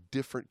have a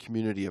different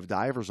community of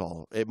divers.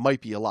 It might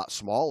be a lot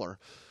smaller,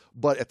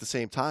 but at the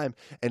same time,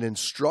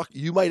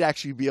 you might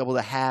actually be able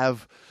to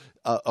have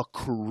a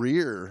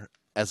career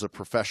as a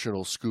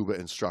professional scuba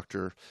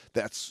instructor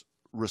that's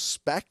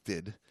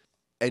respected,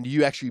 and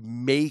you actually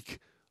make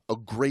a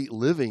great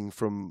living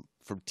from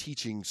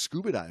teaching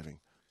scuba diving.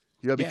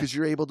 Because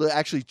you're able to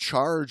actually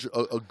charge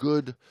a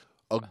good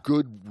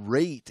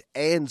rate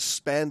and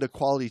spend a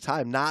quality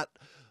time, not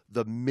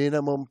the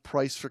minimum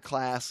price for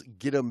class,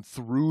 get them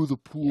through the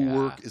pool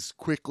work as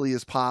quickly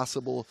as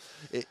possible.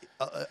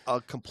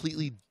 A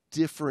completely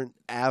different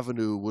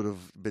avenue would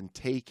have been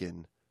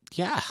taken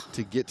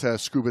to get to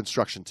scuba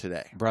instruction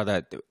today.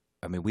 Brother,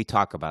 we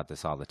talk about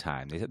this all the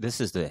time.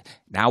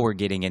 Now we're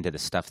getting into the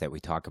stuff that we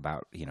talk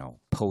about,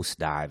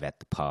 post-dive at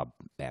the pub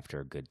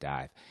after a good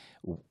dive.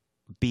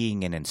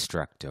 Being an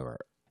instructor,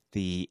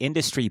 the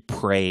industry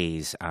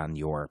preys on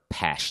your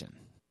passion.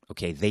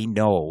 Okay, they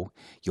know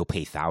you'll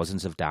pay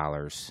thousands of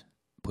dollars,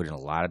 put in a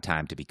lot of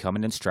time to become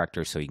an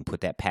instructor so you can put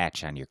that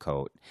patch on your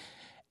coat,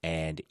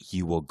 and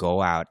you will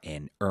go out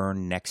and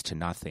earn next to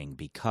nothing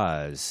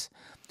because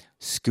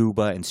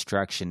scuba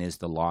instruction is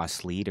the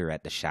lost leader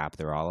at the shop.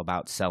 They're all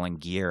about selling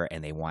gear,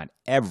 and they want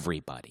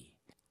everybody.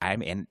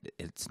 And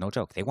it's no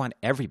joke. They want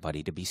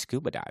everybody to be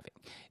scuba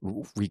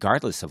diving,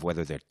 regardless of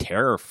whether they're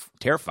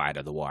terrified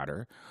of the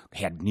water,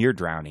 had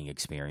near-drowning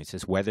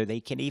experiences, whether they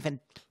can even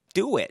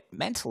do it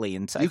mentally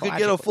and psychologically. You could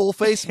get a full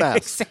face mask.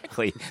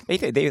 Exactly.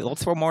 They'll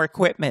throw more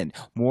equipment,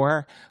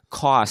 more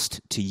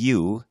cost to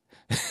you,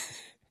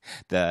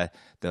 the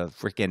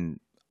freaking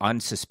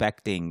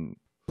unsuspecting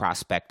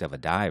prospect of a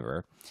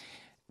diver,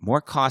 more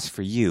cost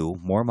for you,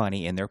 more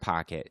money in their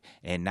pocket,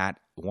 and not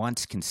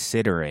once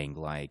considering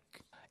like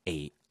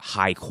a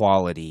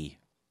high-quality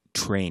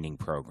training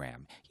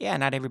program. Yeah,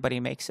 not everybody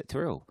makes it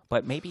through,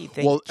 but maybe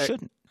they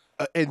shouldn't.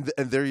 And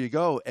there you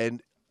go.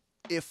 And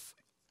if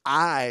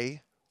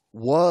I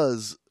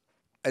was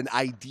an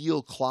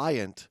ideal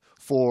client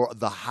for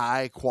the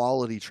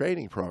high-quality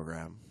training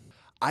program,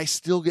 I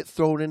still get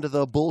thrown into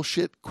the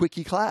bullshit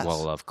quickie class.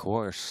 Well, of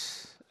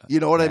course.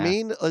 You know what I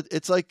mean?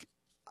 It's like,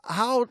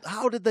 how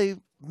did they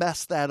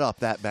mess that up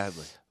that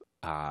badly?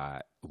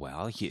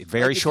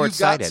 Very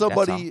short-sighted.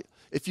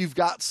 If you've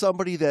got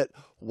somebody that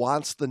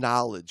wants the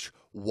knowledge,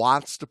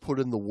 wants to put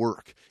in the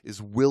work,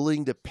 is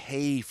willing to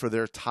pay for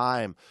their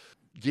time,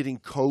 getting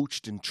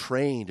coached and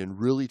trained and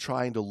really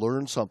trying to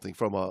learn something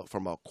from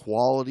a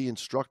quality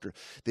instructor,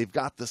 they've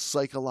got the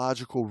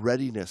psychological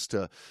readiness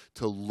to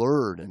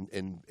learn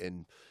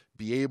and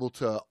be able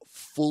to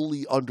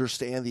fully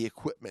understand the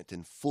equipment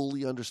and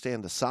fully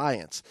understand the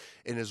science,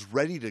 and is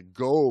ready to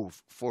go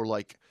for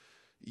like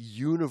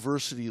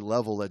university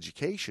level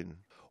education.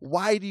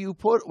 Why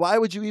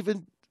would you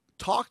even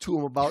talk to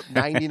him about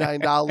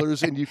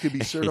 $99 and you could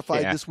be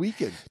certified this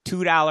weekend?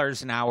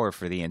 $2 an hour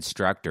for the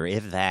instructor,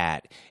 if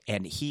that.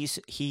 And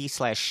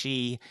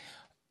he/she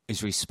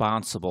is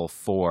responsible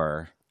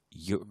for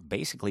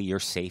basically your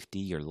safety,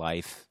 your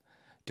life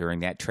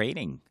during that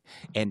training.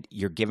 And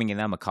you're giving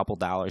them a couple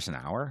dollars an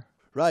hour?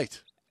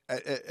 Right.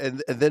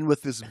 And then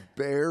with this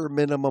bare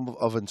minimum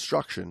of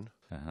instruction,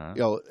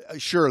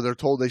 sure, they're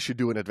told they should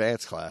do an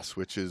advanced class,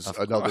 which is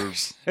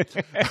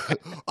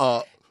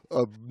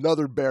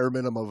another bare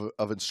minimum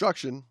of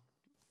instruction.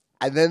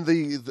 And then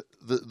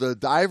the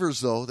divers,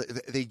 though,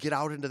 they get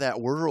out into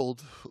that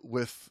world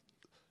with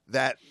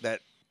that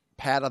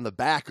pat on the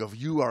back of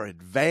you are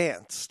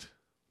advanced,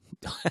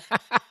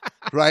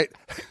 right?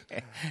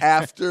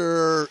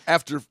 After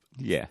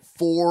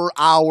 4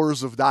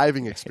 hours of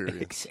diving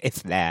experience,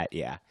 it's that,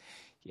 yeah.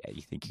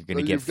 You think you're going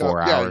to get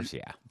 4 hours,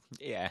 yeah.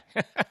 Yeah.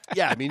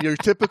 Yeah, I mean your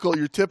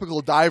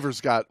typical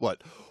diver's got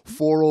what,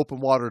 4 open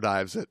water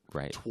dives at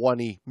Right.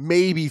 20,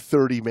 maybe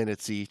 30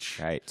 minutes each.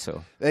 Right.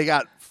 So They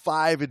got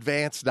 5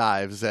 advanced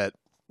dives at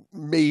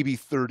maybe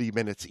 30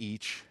 minutes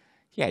each.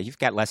 yeah, you've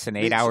got less than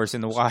 8 hours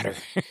in the water.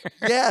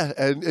 Yeah,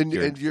 and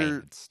You're you're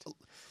advanced.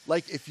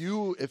 like if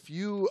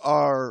you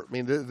are, I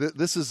mean,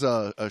 this is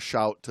a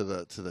shout to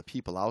the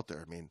people out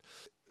there. I mean,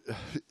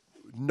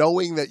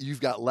 knowing that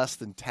you've got less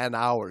than 10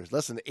 hours,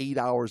 less than 8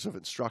 hours of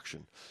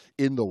instruction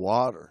in the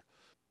water,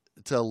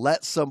 to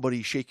let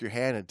somebody shake your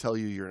hand and tell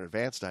you you're an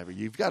advanced diver,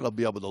 you've got to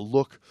be able to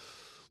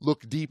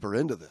look deeper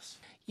into this.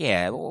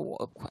 Yeah.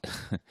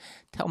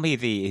 Tell me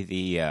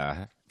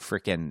the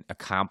freaking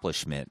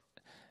accomplishment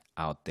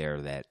out there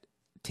that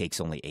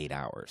takes only 8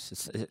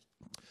 hours.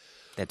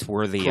 That's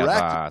worthy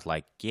Correct. of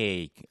like,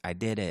 yay, I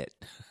did it.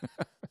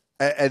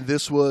 And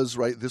this was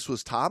right. This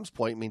was Tom's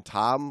point. I mean,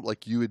 Tom,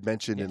 like you had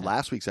mentioned in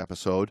last week's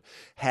episode,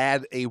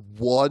 had a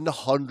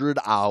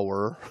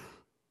 100-hour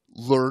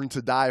learn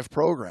to dive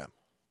program.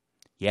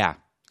 Yeah.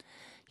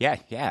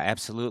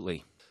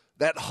 Absolutely.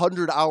 That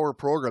 100-hour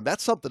program,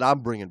 that's something I'm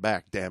bringing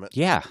back, damn it.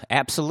 Yeah,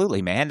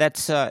 absolutely, man.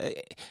 That's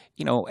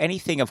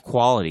anything of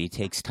quality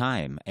takes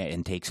time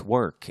and takes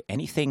work.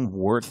 Anything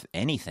worth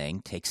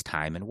anything takes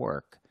time and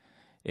work.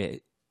 It's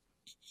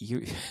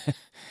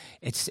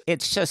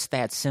just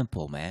that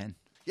simple, man.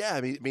 Yeah,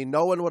 I mean,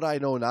 knowing what I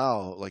know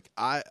now, like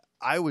I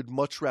would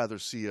much rather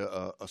see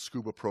a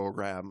scuba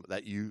program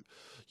that you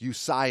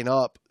sign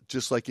up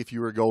just like if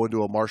you were going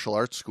to a martial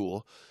arts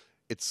school.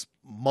 It's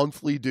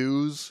monthly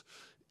dues.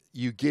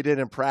 You get in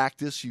and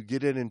practice. You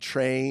get in and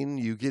train.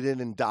 You get in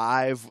and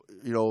dive.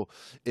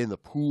 In the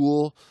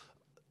pool.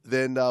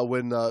 Then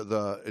when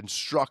the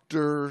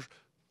instructor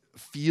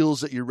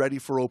feels that you're ready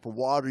for open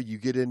water, you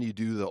get in, you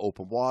do the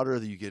open water,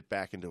 then you get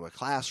back into a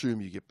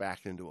classroom, you get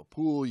back into a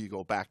pool, you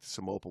go back to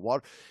some open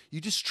water. You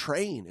just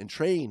train and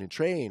train and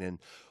train. And,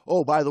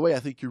 oh, by the way, I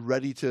think you're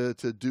ready to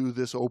do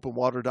this open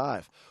water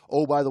dive.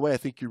 Oh, by the way, I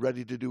think you're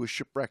ready to do a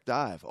shipwreck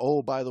dive.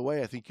 Oh, by the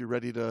way, I think you're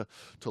ready to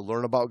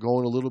learn about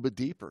going a little bit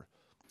deeper.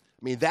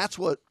 I mean, that's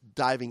what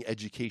diving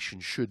education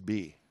should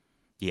be.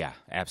 Yeah,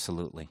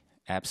 absolutely.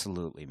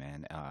 Absolutely,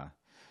 man.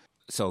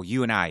 So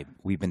you and I,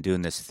 we've been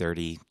doing this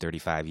 30,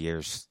 35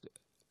 years.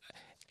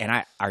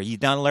 And are you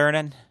done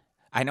learning?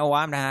 I know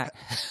I'm not.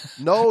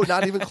 No,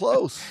 not even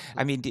close.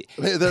 I mean,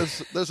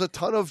 there's a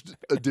ton of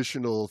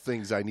additional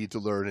things I need to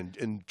learn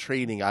and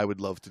training I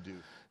would love to do.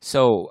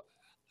 So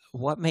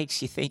what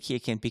makes you think you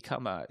can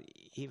become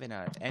even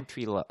an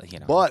entry level,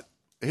 But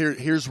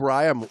here's where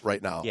I am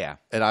right now. Yeah.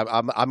 And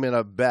I'm in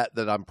a bet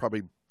that I'm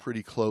probably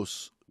pretty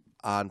close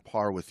on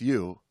par with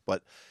you,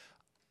 but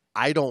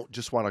I don't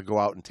just want to go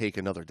out and take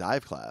another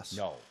dive class.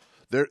 No.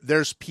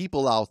 There's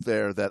people out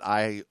there that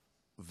I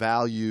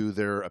value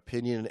their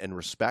opinion and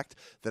respect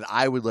that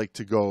I would like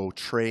to go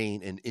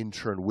train and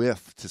intern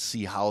with to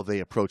see how they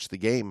approach the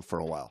game for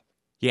a while.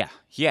 Yeah.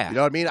 You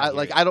know what I mean?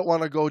 I don't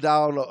want to go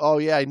down, oh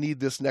yeah, I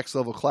need this next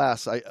level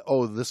class.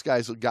 This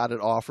guy's got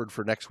it offered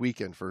for next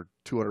weekend for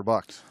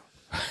 $200.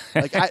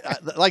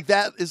 Like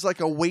that is like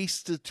a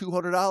waste of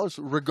 $200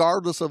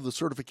 regardless of the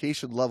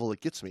certification level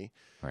it gets me.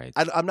 Right.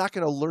 I'm not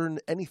going to learn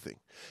anything.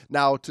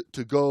 Now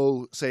to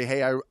go say,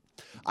 hey,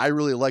 I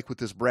really like what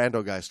this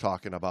Brando guy's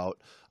talking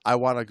about. I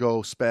want to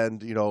go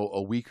spend,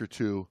 a week or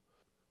two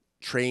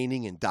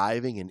training and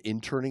diving and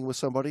interning with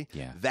somebody.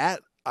 Yeah. That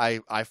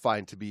I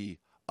find to be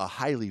a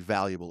highly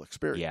valuable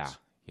experience.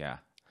 Yeah.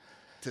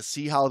 To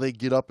see how they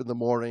get up in the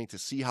morning, to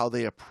see how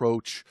they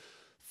approach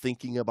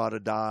thinking about a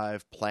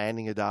dive,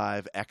 planning a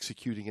dive,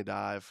 executing a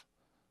dive,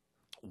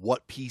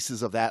 what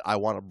pieces of that I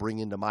want to bring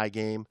into my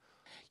game.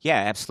 Yeah,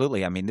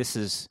 absolutely. I mean,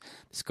 this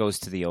goes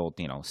to the old,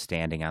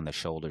 standing on the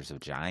shoulders of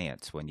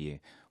giants. When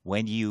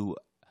you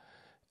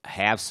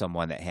have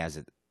someone that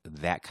has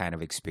that kind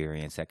of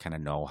experience, that kind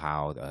of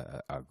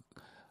know-how,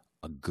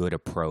 a good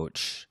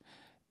approach,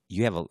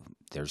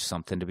 there's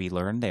something to be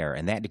learned there,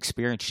 and that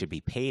experience should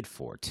be paid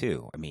for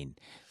too. I mean,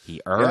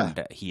 he earned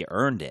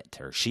it,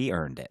 or she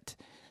earned it.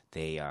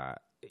 They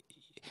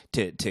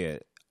to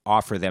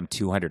offer them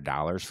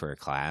 $200 for a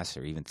class,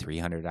 or even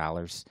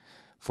 $300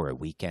 for a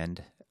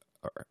weekend.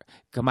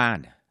 Come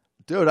on,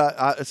 dude.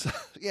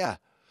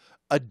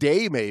 A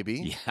day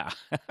maybe. Yeah,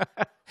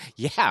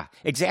 yeah,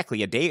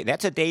 exactly. A day.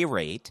 That's a day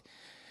rate.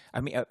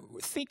 I mean,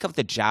 think of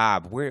the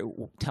job.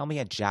 Tell me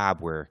a job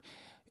where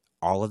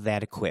all of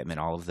that equipment,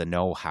 all of the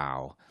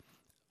know-how,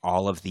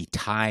 all of the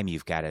time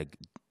you've got to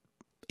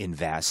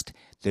invest,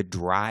 the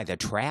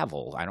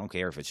travel. I don't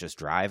care if it's just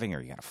driving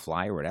or you got to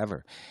fly or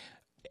whatever,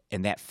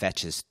 and that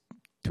fetches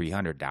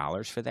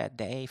 $300 for that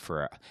day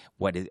for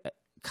what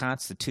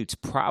constitutes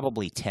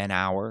probably 10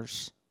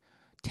 hours.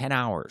 10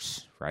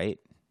 hours, right?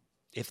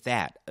 If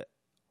that,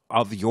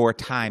 of your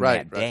time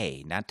that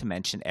day, not to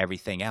mention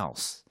everything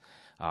else.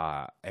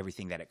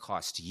 Everything that it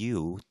costs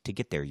you to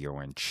get there,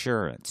 your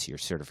insurance, your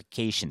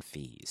certification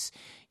fees,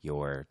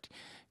 your,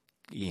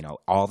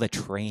 all the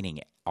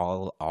training,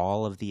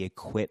 all of the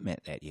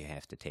equipment that you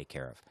have to take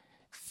care of.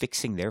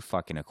 fixing their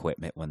fucking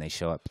equipment when they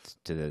show up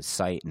to the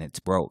site and it's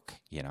broke,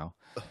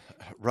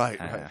 Right.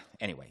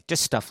 Anyway,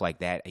 just stuff like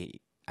that.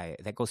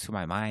 That goes through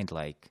my mind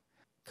like,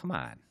 come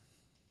on.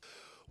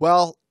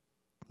 Well,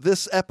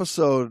 this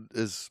episode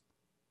is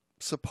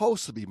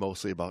supposed to be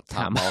mostly about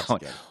Tom Mounts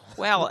again.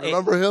 Well,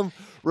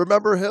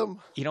 Remember him?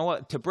 You know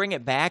what? To bring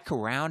it back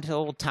around to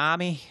old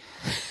Tommy,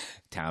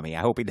 I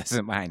hope he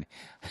doesn't mind.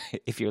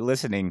 If you're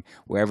listening,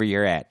 wherever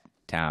you're at,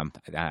 Tom,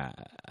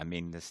 I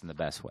mean this in the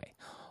best way.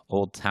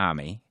 Old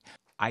Tommy,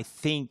 I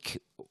think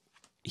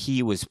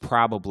he was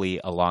probably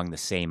along the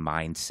same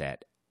mindset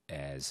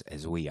as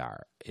we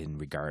are in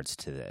regards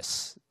to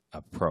this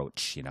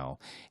approach,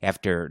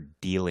 after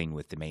dealing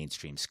with the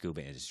mainstream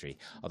scuba industry.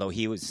 Although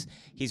he's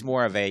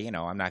more of a,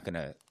 I'm not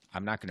gonna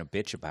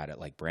bitch about it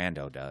like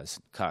Brando does,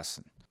 cuss.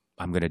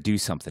 I'm gonna do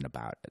something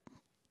about it.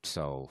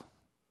 So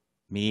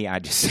me, I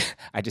just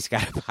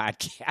got a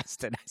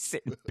podcast and I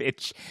sit and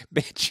bitch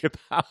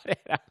about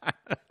it.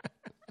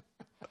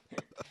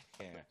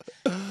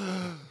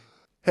 Yeah.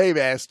 Hey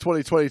man, it's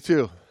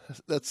 2022.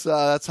 That's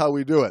how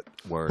we do it.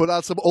 Word. Put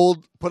on some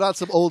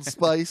old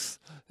spice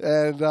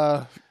and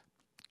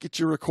get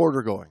your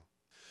recorder going.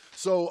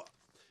 So,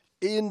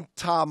 in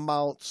Tom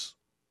Mounts'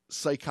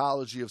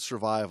 Psychology of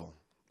Survival,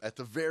 at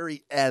the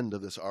very end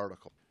of this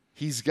article,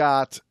 he's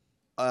got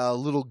a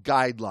little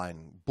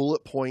guideline,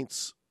 bullet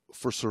points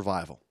for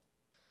survival.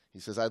 He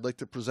says, I'd like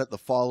to present the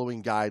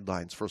following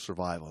guidelines for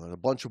survival, and a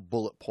bunch of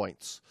bullet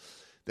points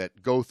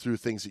that go through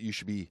things that you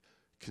should be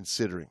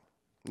considering.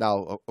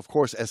 Now, of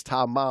course, as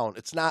Tom Mount,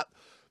 it's not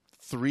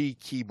 3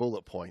 key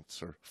bullet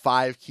points or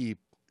 5 key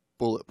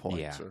bullet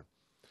points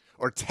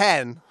or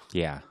 10.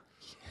 Yeah.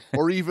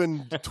 Or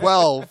even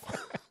 12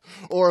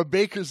 or a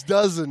baker's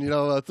dozen,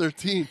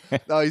 13.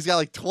 No, he's got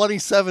like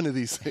 27 of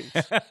these things.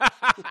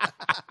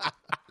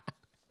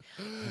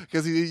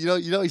 Because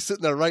he's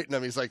sitting there writing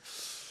them. He's like,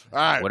 all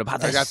right, what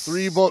about this? I got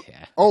 3 bullets.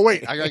 Yeah. Oh,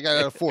 wait, I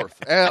got a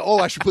 4th.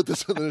 I should put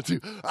this in there too.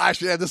 I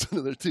should add this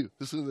in there too.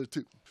 This in there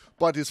too.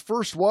 But his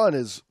first one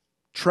is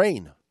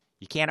train.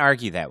 You can't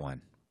argue that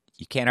one.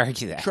 You can't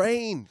argue that.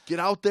 Train. Get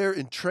out there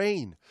and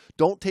train.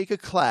 Don't take a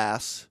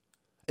class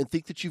and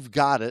think that you've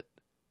got it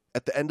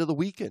at the end of the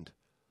weekend.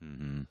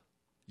 Mm-hmm.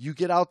 You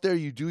get out there,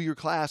 you do your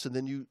class, and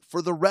then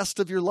for the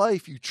rest of your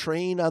life, you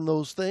train on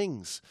those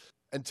things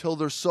until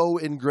they're so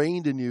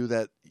ingrained in you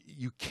that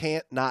you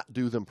can't not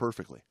do them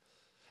perfectly.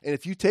 And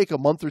if you take a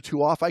month or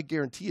 2 off, I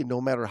guarantee you, no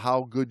matter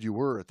how good you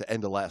were at the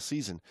end of last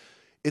season,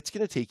 it's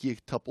going to take you a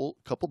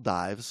couple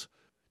dives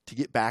to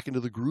get back into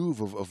the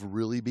groove of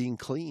really being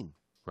clean.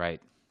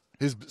 Right.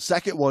 His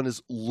second one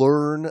is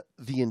learn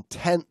the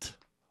intent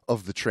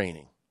of the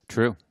training.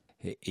 True.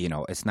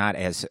 It's not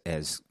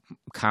as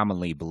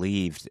commonly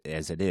believed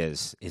as it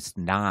is. It's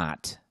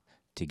not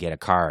to get a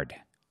card.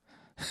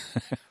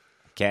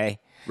 Okay?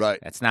 Right.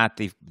 That's not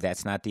the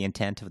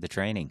intent of the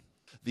training.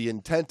 The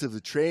intent of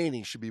the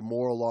training should be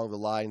more along the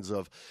lines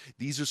of,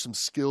 these are some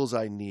skills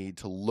I need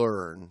to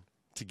learn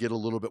to get a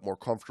little bit more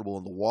comfortable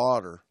in the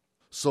water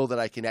so that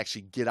I can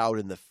actually get out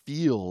in the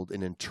field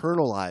and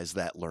internalize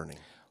that learning.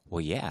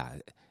 Well, yeah.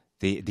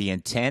 The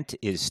intent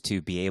is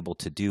to be able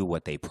to do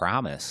what they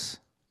promise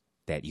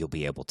that you'll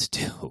be able to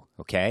do,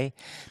 okay?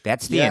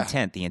 That's the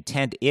intent. The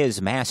intent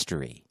is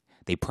mastery.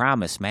 They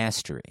promise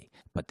mastery,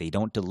 but they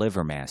don't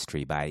deliver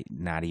mastery by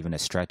not even a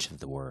stretch of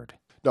the word.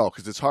 No,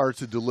 because it's hard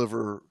to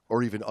deliver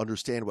or even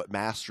understand what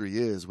mastery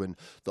is when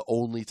the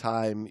only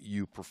time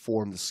you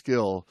perform the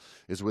skill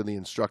is when the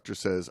instructor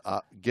says,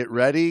 get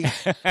ready,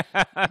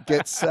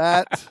 get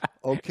set,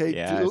 okay,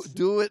 yes.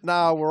 do it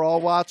now. We're all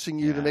watching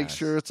you to make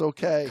sure it's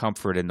okay.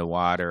 Comfort in the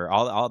water,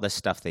 all the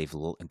stuff they've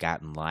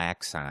gotten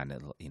lax on,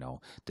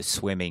 the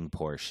swimming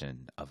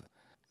portion of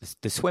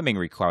the swimming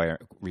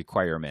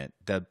requirement,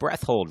 the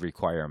breath hold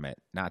requirement,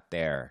 not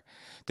there.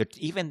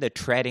 Even the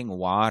treading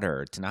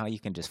water, to now you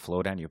can just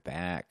float on your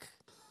back.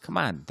 Come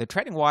on, the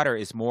treading water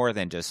is more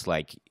than just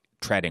like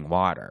treading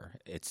water.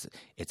 It's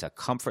a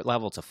comfort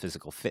level, it's a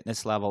physical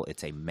fitness level,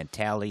 it's a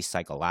mentality,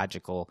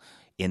 psychological,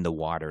 in the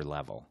water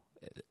level.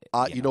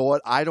 You know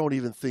what? I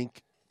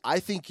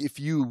think if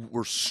you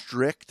were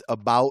strict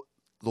about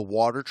the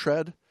water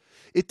tread,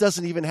 it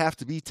doesn't even have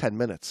to be 10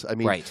 minutes. I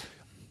mean, right.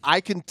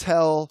 I can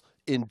tell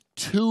in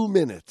 2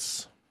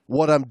 minutes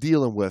what I'm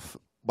dealing with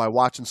by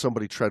watching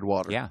somebody tread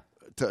water. Yeah.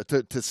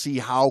 To see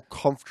how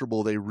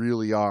comfortable they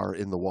really are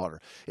in the water.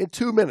 In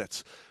 2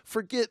 minutes,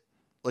 forget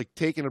like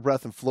taking a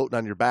breath and floating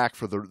on your back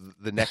for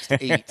the next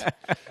 8,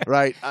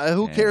 right?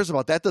 Who cares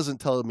about that? Doesn't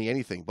tell me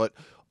anything. But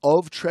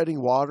of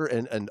treading water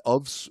and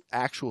of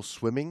actual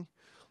swimming,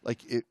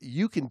 like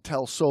you can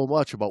tell so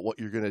much about what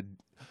you're going to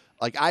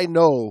 – like I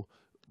know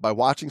by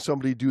watching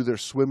somebody do their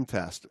swim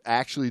test,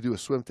 actually do a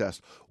swim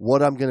test,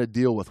 what I'm going to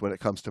deal with when it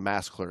comes to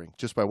mass clearing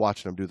just by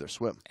watching them do their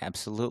swim.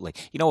 Absolutely.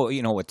 You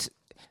know what's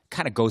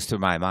kind of goes through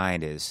my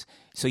mind is,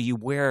 so you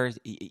wear,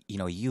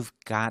 you've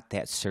got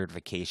that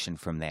certification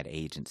from that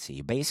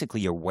agency.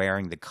 Basically, you're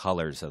wearing the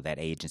colors of that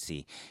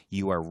agency.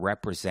 You are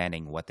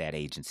representing what that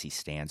agency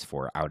stands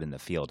for out in the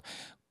field.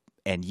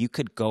 And you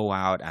could go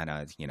out on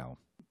a,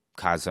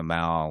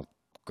 Cozumel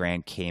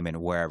Grand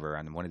Cayman, wherever,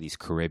 on one of these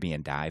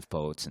Caribbean dive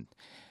boats, and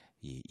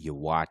you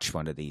watch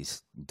one of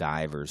these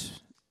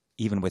divers,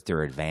 even with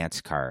their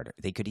advanced card,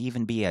 they could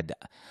even be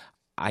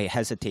I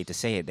hesitate to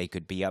say it, they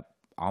could be up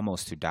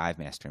almost to dive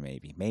master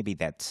maybe. Maybe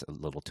that's a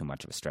little too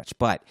much of a stretch,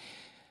 but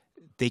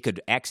they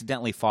could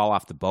accidentally fall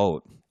off the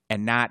boat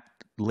and not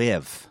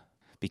live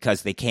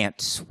because they can't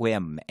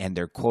swim and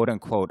they're quote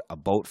unquote a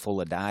boat full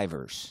of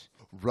divers.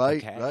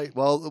 Right, Okay. right.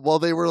 Well,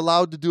 they were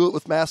allowed to do it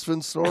with mass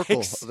fin snorkel.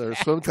 Exactly. Their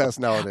swim test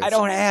nowadays. I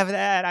don't have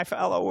that. I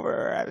fell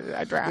over.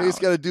 I drowned.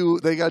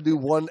 They got to do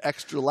one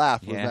extra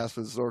lap with Yeah. mass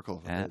fin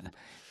snorkel. Yeah.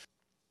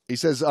 He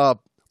says,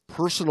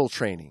 personal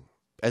training,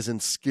 as in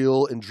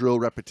skill and drill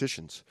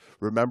repetitions.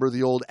 Remember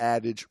the old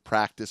adage,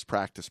 practice,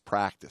 practice,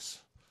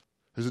 practice.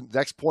 His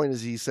next point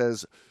is he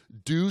says,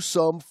 do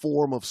some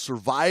form of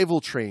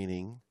survival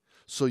training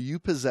so you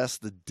possess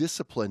the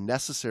discipline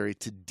necessary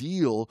to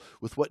deal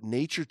with what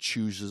nature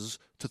chooses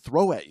to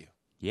throw at you.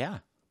 Yeah.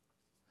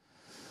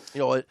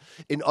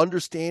 In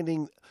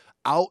understanding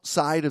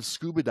outside of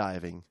scuba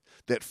diving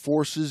that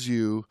forces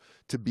you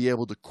to be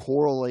able to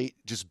correlate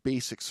just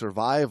basic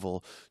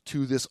survival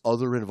to this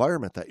other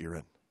environment that you're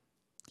in.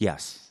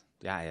 Yes.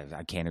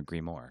 I can't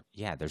agree more.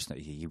 Yeah,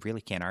 you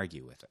really can't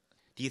argue with it.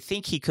 Do you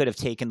think he could have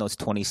taken those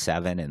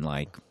 27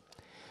 and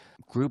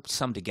grouped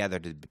some together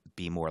to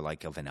be more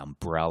like of an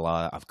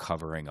umbrella of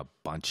covering a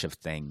bunch of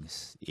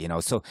things?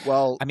 So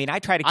I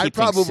try to keep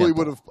things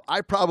simple.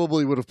 I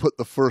probably would have put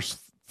the first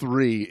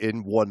 3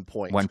 in 1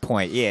 point. 1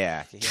 point,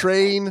 yeah.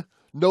 Train,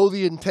 know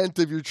the intent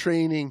of your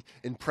training,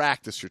 and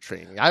practice your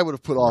training. I would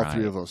have put all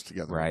 3 of those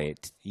together.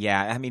 Right.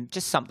 Yeah,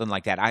 just something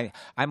like that.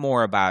 I'm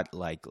more about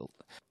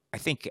I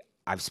think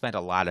I've spent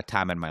a lot of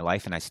time in my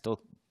life, and I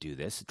still do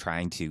this,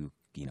 trying to,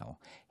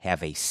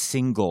 have a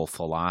single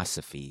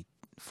philosophy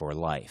for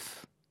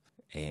life.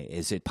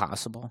 Is it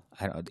possible?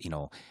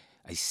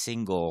 A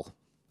single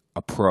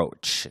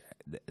approach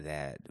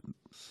that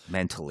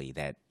mentally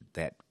that.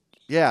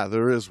 Yeah,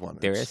 there is one.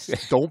 There is.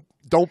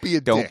 Don't be a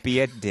dick. Don't be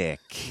a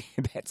dick.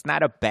 That's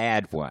not a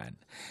bad one.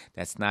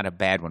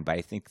 But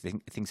I think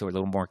things are a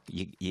little more.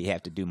 You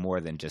have to do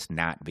more than just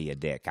not be a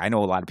dick. I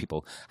know a lot of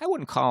people. I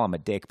wouldn't call them a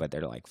dick, but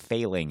they're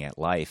failing at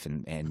life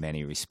in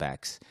many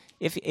respects.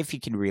 If you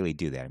can really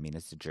do that,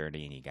 it's a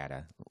journey and you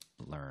gotta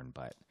learn.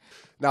 But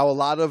now a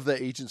lot of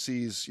the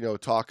agencies,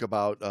 talk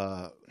about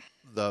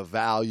the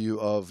value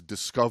of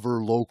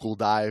discover local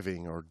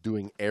diving or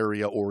doing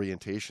area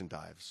orientation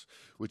dives,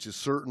 which is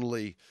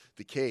certainly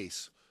the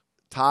case.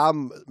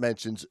 Tom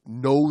mentions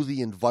know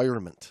the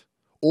environment,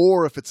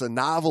 or if it's a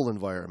novel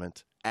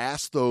environment,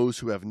 ask those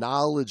who have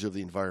knowledge of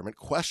the environment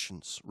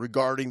questions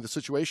regarding the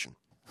situation.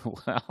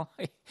 Well,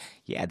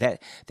 yeah,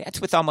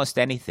 that's with almost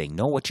anything.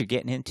 Know what you're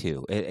getting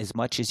into as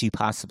much as you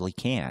possibly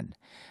can.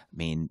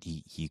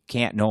 You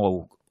can't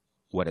know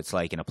what it's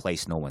like in a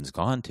place no one's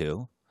gone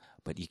to,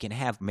 but you can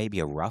have maybe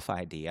a rough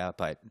idea.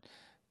 But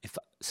if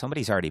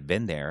somebody's already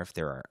been there, if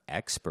there are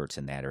experts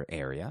in that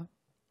area,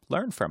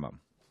 learn from them.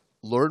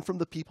 Learn from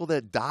the people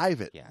that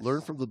dive it. Yes.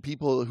 Learn from the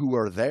people who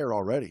are there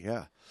already.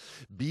 Yeah.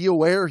 Be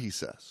aware, he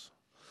says.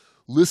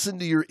 Listen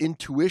to your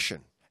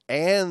intuition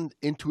and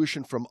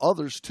intuition from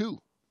others too.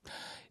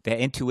 The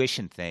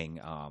intuition thing,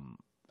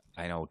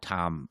 I know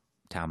Tom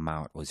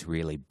Mount was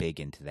really big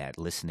into that,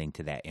 listening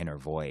to that inner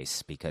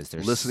voice, because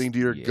there's listening to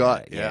your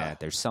gut. Yeah,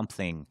 there's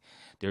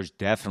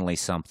definitely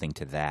something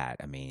to that.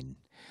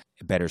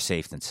 Better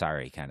safe than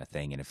sorry kind of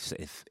thing. And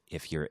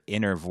if your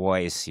inner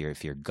voice,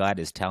 if your gut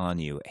is telling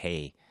you,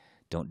 hey,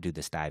 don't do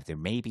this dive, there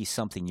may be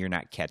something you're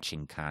not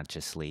catching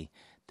consciously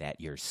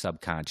that your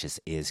subconscious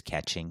is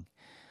catching.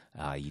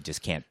 You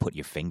just can't put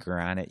your finger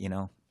on it,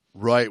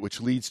 Right, which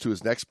leads to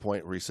his next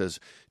point where he says,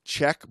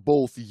 check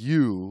both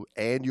you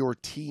and your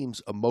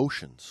team's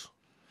emotions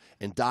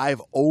and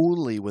dive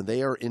only when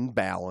they are in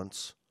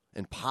balance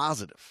and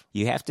positive.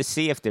 You have to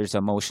see if there's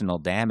emotional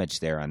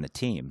damage there on the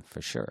team,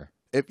 for sure.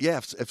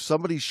 If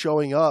somebody's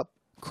showing up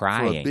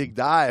crying for a big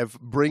dive,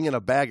 bringing a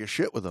bag of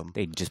shit with them.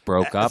 They just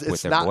broke up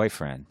with their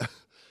boyfriend.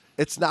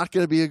 It's not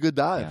going to be a good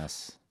dive.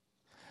 Yes.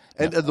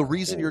 And the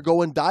reason you're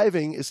going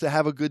diving is to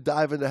have a good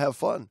dive and to have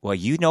fun. Well,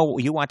 you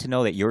want to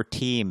know that your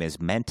team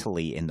is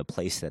mentally in the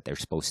place that they're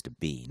supposed to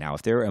be. Now,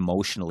 if they're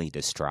emotionally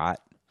distraught,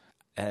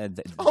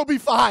 I'll be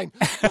fine.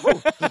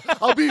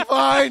 I'll be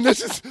fine.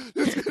 Let's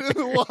get in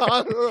the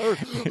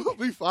water. I'll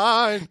be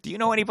fine. Do you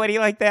know anybody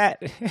like that?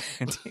 Do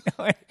you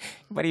know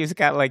anybody who's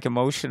got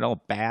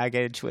emotional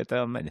baggage with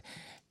them and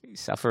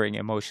suffering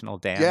emotional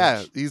damage?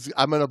 Yeah,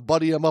 I'm going to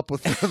buddy him up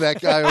with that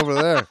guy over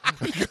there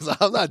because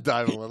I'm not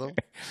diving with him.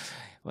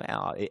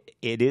 Well,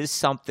 it is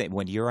something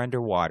when you're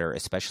underwater,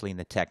 especially in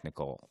the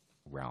technical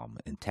realm,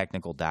 in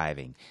technical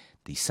diving,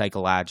 the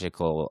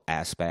psychological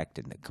aspect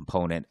and the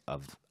component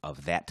of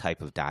that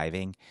type of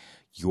diving,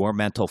 your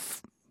mental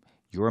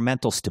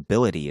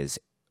stability is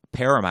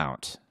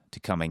paramount to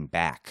coming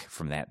back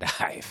from that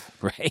dive,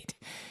 right?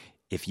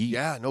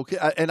 No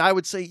kidding. And I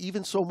would say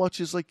even so much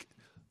as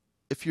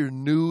if you're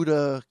new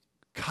to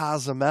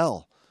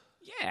Cozumel.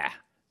 Yeah.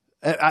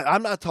 And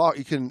I'm not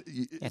talking.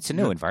 It's a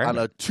new environment.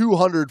 On a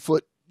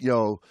 200-foot,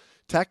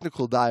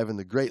 technical dive in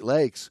the Great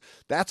Lakes,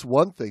 that's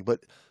one thing.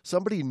 But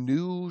somebody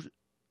new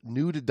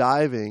to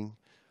diving,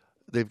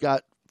 they've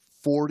got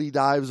 40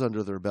 dives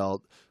under their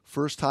belt,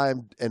 first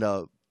time in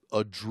a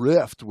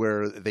drift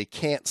where they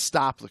can't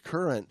stop the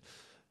current,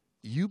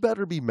 you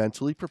better be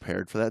mentally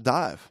prepared for that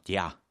dive.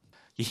 Yeah.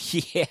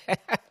 Yeah.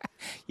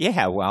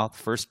 Yeah, well,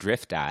 first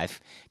drift dive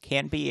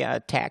can be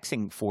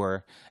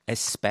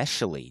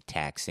especially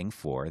taxing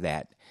for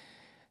that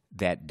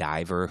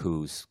diver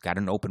who's got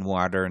an open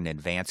water, an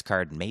advanced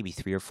card, and maybe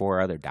 3 or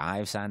 4 other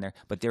dives on there,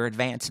 but they're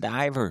advanced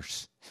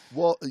divers.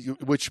 Well,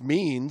 which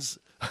means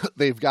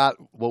they've got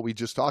what we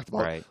just talked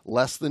about, Right.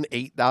 less than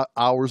 8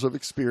 hours of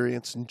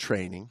experience and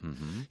training.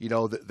 Mm-hmm. You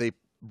know, they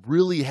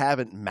really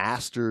haven't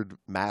mastered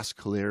mask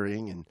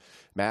clearing and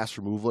mask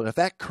removal. And if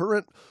that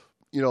current,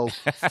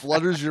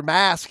 flutters your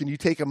mask and you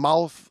take a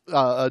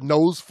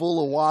nose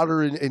full of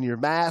water in your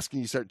mask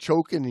and you start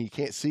choking and you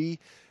can't see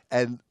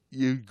and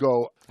you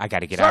go, I got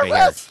to get out of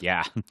here.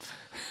 Yeah.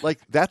 like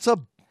that's a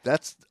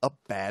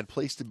bad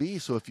place to be.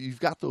 So if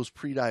you've got those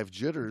pre-dive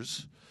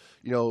jitters,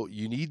 you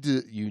need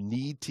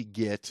to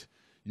get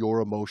your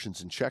emotions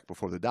in check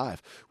before the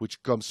dive,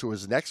 which comes to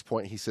his next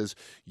point. He says,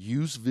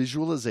 use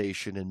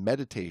visualization and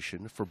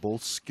meditation for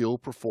both skill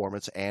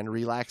performance and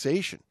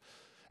relaxation.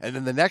 And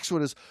then the next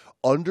one is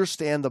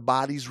understand the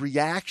body's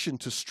reaction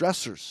to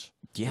stressors.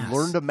 Yes.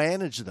 Learn to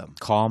manage them.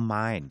 Calm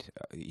mind.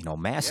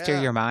 Master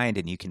Yeah. your mind,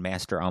 and you can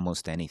master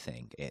almost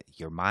anything.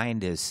 Your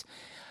mind is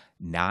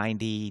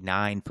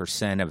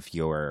 99% of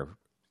your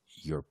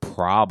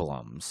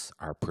problems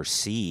are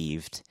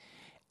perceived,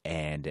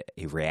 and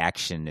a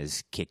reaction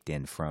is kicked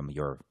in from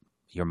your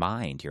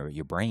mind,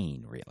 your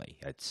brain. Really,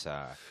 it's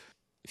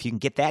if you can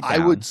get that down. I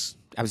was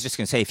just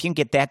going to say, if you can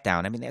get that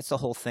down, I mean, that's the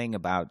whole thing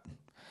about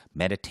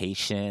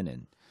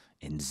meditation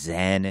and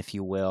Zen, if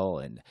you will,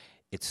 and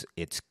it's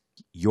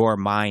your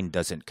mind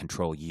doesn't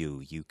control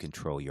you; you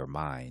control your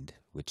mind,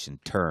 which in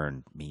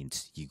turn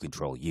means you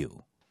control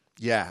you.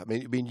 Yeah, I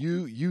mean,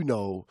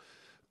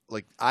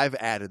 like I've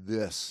added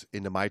this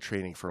into my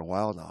training for a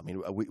while now. I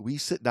mean, we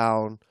sit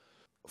down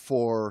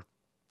for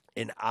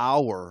an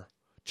hour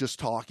just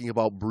talking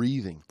about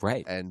breathing,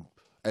 Right, and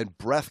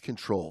breath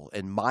control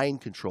and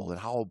mind control and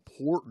how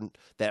important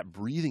that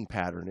breathing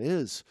pattern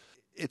is.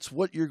 It's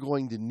what you're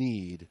going to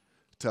need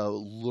to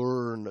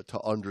learn to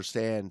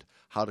understand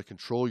how to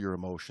control your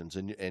emotions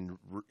and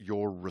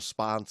your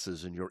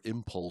responses and your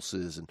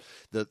impulses and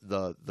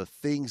the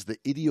things, the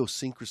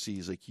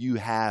idiosyncrasies like you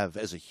have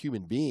as a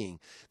human being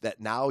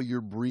that now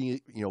you're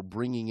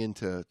bringing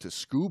into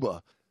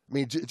scuba. I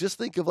mean, just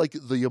think of like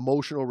the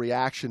emotional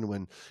reaction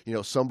when,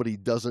 somebody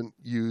doesn't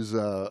use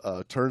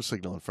a turn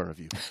signal in front of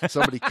you.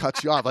 Somebody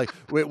cuts you off. Like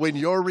when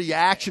your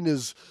reaction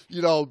is,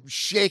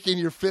 shaking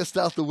your fist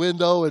out the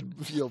window and,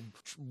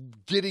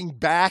 getting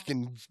back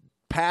and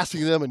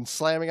passing them and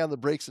slamming on the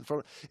brakes in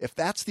front. If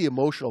that's the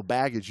emotional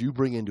baggage you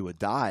bring into a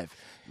dive,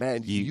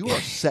 man, you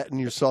are setting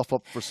yourself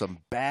up for some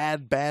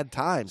bad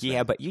times. Yeah,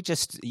 man. but you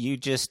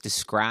just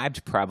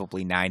described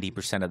probably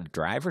 90% of the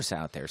drivers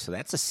out there, so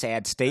that's a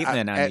sad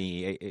statement on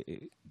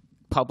the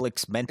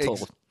public's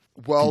mental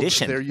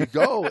condition. There you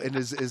go. And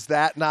is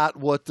that not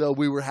what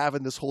we were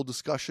having this whole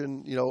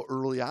discussion,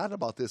 early on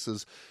about this?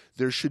 Is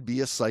there should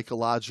be a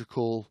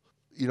psychological,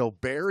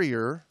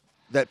 barrier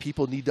that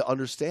people need to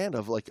understand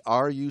of, like,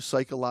 are you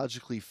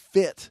psychologically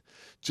fit?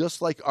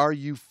 Just like, are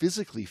you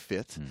physically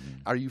fit? Mm-hmm.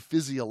 Are you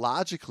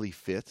physiologically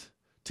fit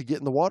to get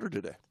in the water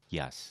today?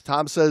 Yes.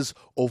 Tom says,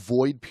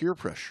 avoid peer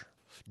pressure.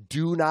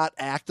 Do not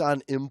act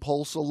on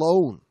impulse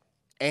alone.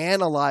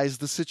 Analyze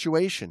the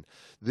situation.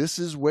 This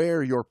is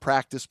where your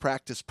practice,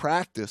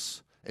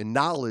 and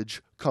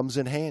knowledge comes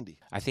in handy.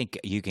 I think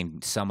you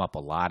can sum up a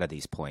lot of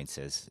these points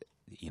as,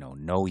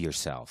 know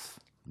yourself.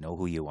 Know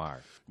who you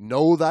are.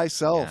 Know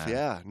thyself.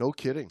 Yeah, no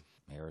kidding.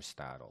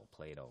 Aristotle,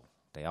 Plato,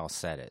 they all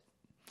said it.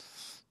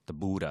 The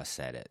Buddha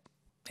said it.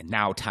 And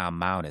now Tom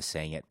Mount is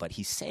saying it, but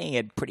he's saying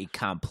it pretty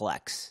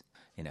complex,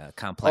 in a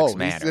complex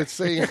manner. He's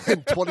saying it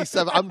in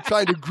 27. I'm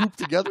trying to group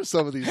together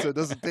some of these so it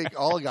doesn't take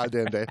all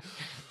goddamn day.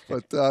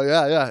 But,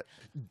 yeah.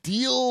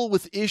 Deal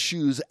with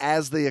issues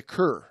as they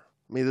occur.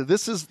 I mean,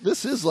 this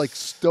is like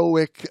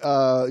stoic,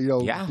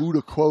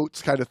 Buddha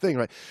quotes kind of thing,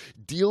 right?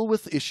 Deal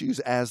with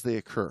issues as they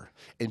occur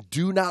and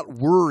do not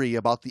worry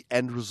about the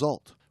end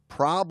result.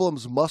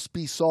 Problems must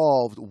be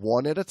solved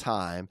one at a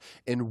time,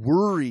 and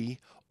worry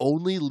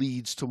only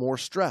leads to more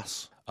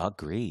stress.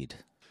 Agreed.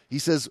 He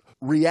says,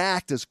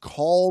 react as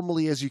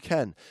calmly as you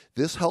can.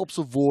 This helps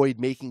avoid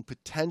making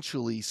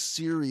potentially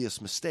serious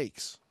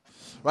mistakes.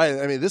 Right?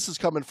 I mean, this is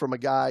coming from a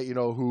guy,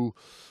 who,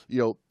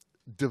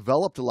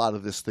 developed a lot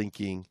of this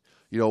thinking,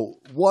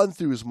 one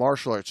through his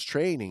martial arts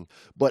training,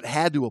 but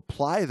had to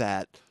apply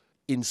that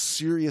in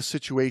serious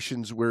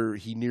situations where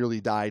he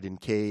nearly died in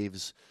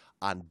caves,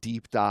 on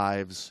deep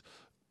dives,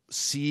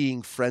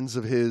 seeing friends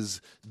of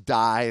his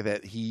die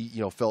that he,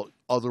 felt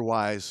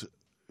otherwise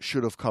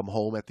should have come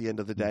home at the end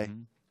of the day.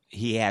 Mm-hmm.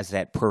 He has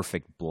that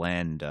perfect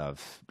blend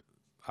of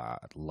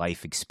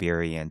life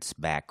experience,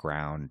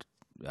 background,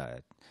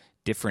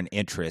 different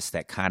interests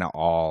that kind of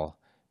all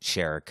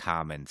share a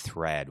common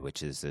thread,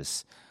 which is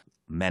this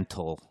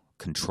mental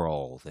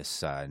control,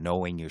 this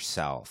knowing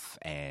yourself,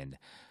 and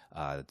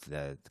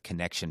the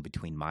connection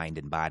between mind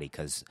and body.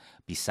 Because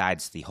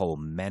besides the whole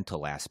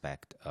mental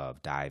aspect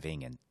of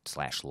diving and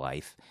 /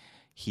 life,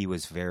 he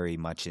was very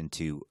much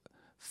into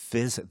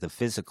the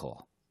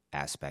physical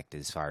aspect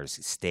as far as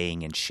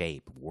staying in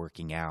shape,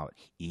 working out,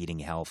 eating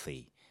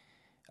healthy,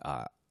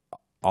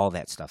 all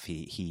that stuff.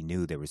 He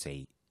knew there was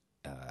an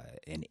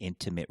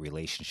intimate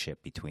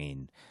relationship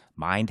between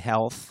mind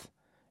health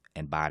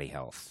and body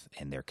health,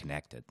 and they're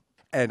connected.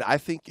 And I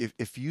think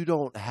if you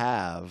don't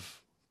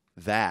have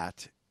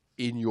that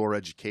in your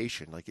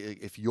education, like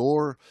if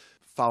your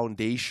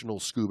foundational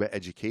scuba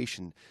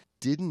education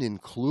didn't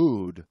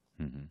include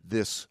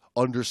this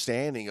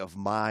understanding of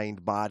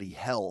mind, body,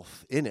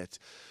 health in it,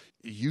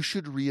 you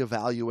should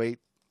reevaluate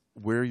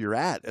where you're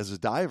at as a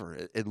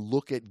diver and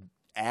look at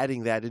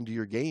adding that into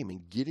your game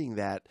and getting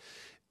that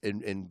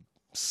and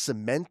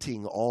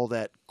cementing all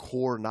that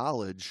core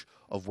knowledge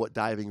of what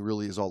diving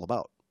really is all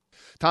about.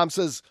 Tom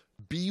says,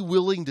 be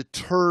willing to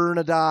turn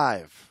a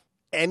dive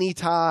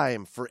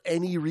anytime for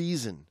any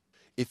reason.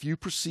 If you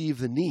perceive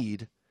the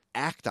need,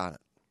 act on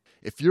it.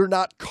 If you're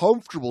not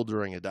comfortable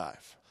during a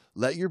dive,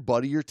 let your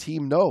buddy or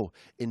team know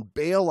and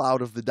bail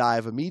out of the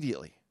dive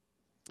immediately.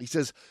 He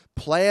says,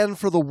 plan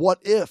for the what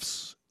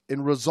ifs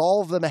and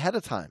resolve them ahead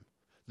of time.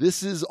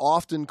 This is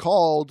often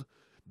called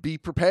be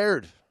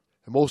prepared.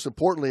 And most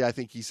importantly, I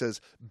think he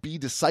says, be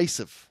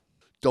decisive.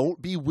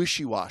 Don't be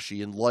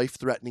wishy-washy in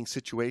life-threatening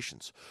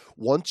situations.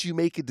 Once you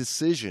make a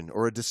decision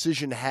or a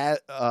decision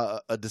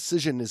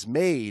is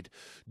made,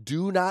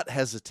 do not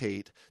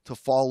hesitate to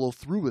follow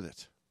through with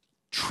it.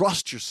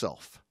 Trust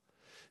yourself.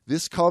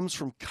 This comes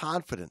from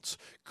confidence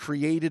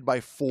created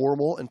by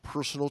formal and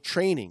personal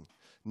training,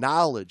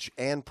 knowledge,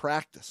 and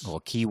practice.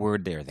 Well, key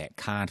word there, that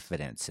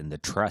confidence and the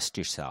trust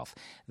yourself.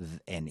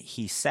 And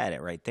he said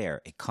it right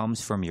there. It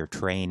comes from your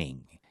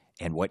training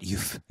and what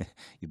you've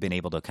been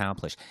able to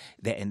accomplish.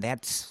 And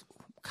that's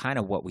kind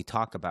of what we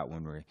talk about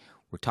when we're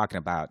talking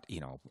about,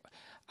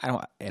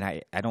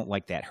 I don't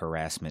like that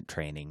harassment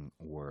training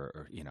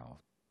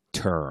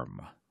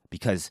term,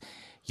 because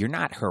you're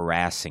not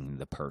harassing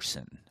the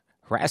person.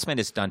 Harassment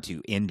is done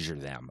to injure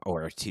them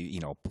or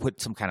to, put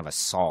some kind of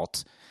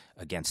assault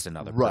against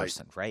another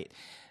person, right?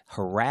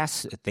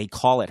 They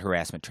call it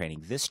harassment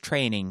training. This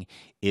training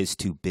is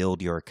to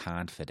build your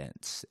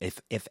confidence,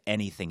 if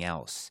anything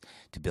else,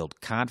 to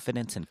build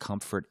confidence and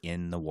comfort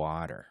in the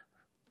water,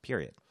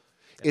 period.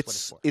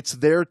 It's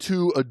there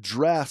to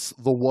address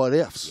the what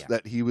ifs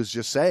that he was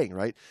just saying,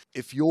 right?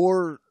 If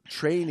your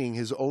training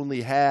has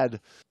only had,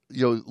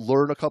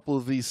 learn a couple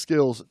of these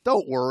skills,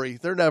 don't worry,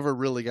 they're never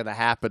really going to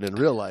happen in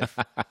real life.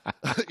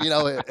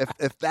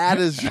 If that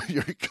is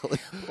your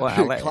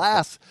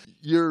class,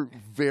 you're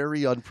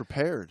very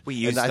unprepared. We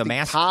use the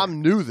master.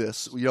 Tom knew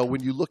this.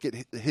 When you look at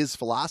his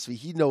philosophy,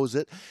 he knows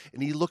it,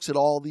 and he looks at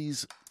all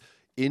these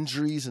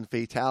injuries and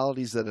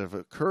fatalities that have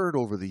occurred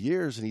over the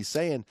years, and he's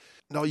saying,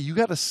 no, you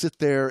got to sit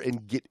there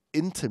and get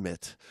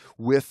intimate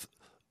with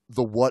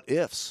the what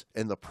ifs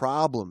and the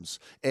problems,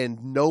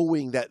 and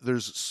knowing that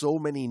there's so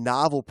many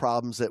novel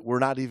problems that we're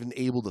not even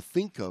able to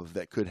think of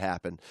that could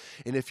happen.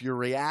 And if your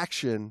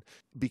reaction,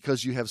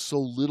 because you have so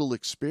little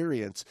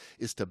experience,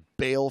 is to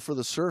bail for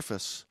the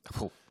surface,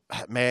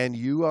 man,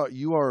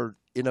 you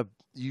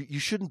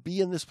shouldn't be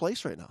in this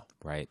place right now.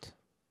 Right.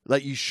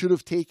 Like, you should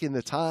have taken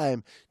the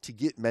time to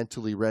get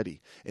mentally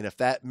ready. And if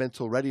that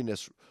mental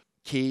readiness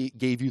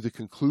gave you the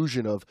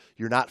conclusion of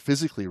you're not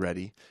physically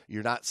ready,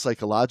 you're not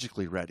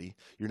psychologically ready,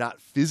 you're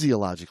not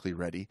physiologically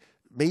ready,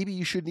 maybe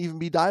you shouldn't even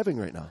be diving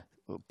right now.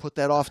 Put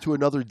that off to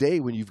another day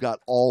when you've got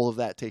all of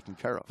that taken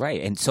care of.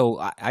 Right. And so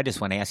I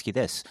just want to ask you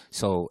this.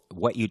 So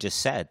what you just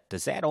said,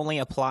 does that only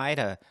apply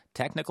to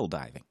technical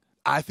diving?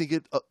 I think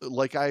it,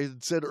 like I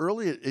said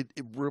earlier, it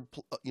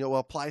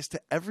applies to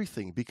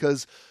everything,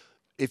 because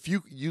if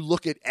you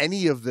look at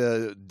any of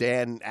the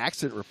Dan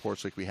accident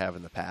reports like we have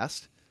in the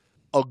past,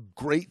 a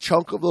great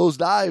chunk of those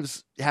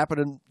dives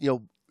happen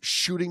in,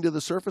 shooting to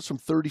the surface from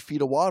 30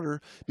 feet of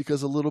water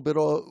because a little bit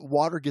of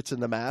water gets in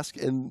the mask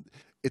and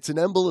it's an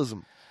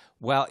embolism.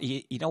 Well,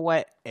 you know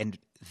what? And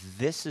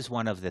this is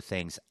one of the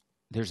things.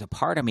 There's a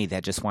part of me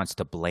that just wants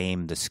to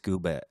blame the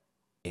scuba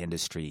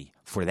industry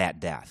for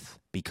that death,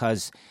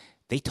 because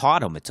they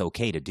taught them it's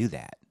okay to do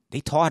that.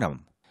 They taught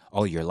them,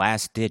 oh, your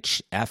last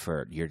ditch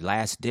effort, your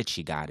last ditch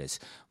you got is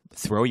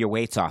throw your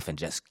weights off and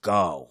just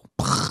go.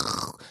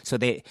 So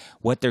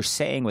what they're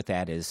saying with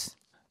that is,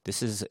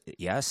 this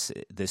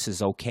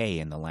is okay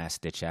in the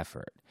last ditch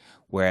effort.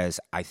 Whereas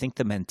I think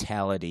the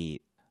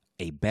mentality,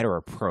 a better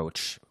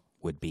approach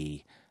would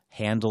be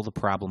handle the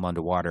problem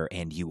underwater,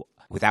 and you,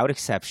 without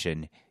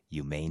exception,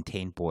 you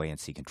maintain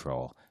buoyancy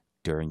control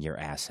during your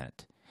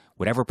ascent.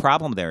 Whatever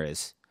problem there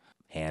is,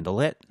 handle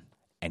it.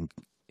 And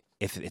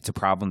if it's a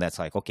problem that's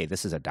like, okay,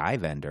 this is a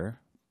dive ender,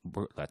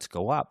 let's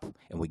go up.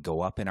 And we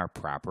go up in our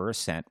proper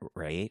ascent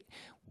rate.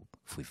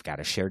 If we've got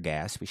to share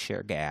gas, we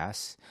share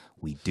gas.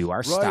 We do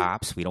our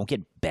stops. We don't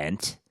get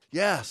bent.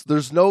 Yes,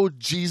 there's no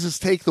Jesus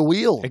take the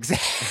wheel.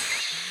 Exactly.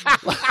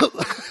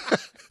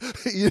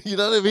 You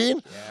know what I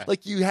mean? Yeah.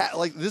 Like you have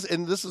like this,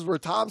 and this is where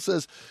Tom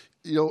says,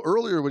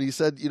 earlier when he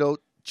said,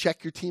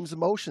 check your team's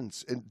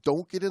emotions and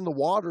don't get in the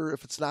water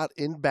if it's not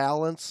in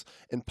balance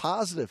and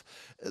positive.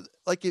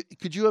 Like,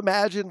 could you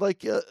imagine,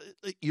 like,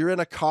 you're in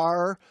a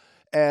car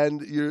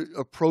and you're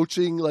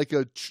approaching like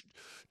a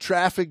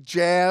traffic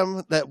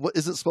jam that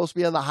isn't supposed to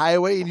be on the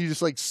highway, and you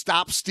just like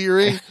stop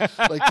steering,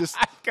 like just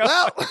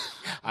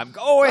I'm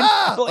going.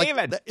 Believe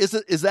like, it.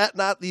 Is that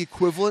not the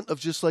equivalent of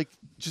just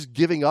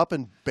giving up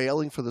and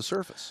bailing for the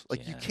surface?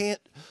 Like you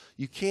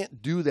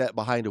can't do that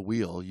behind a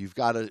wheel. You've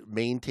got to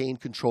maintain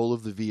control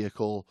of the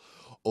vehicle,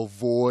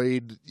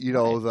 avoid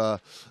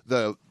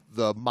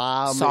the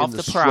mom Solve in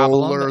the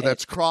problem. stroller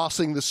that's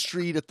crossing the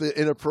street at the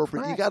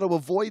inappropriate. Right. You got to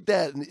avoid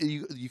that, and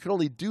you can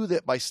only do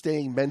that by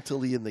staying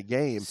mentally in the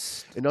game.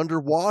 And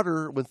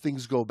underwater, when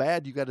things go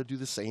bad, you got to do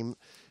the same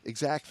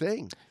exact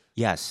thing.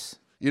 Yes.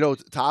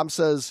 Tom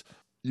says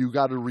you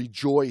got to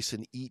rejoice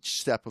in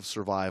each step of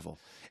survival,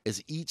 as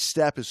each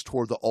step is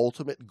toward the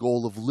ultimate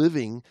goal of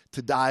living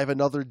to dive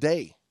another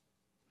day.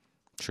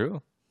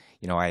 True.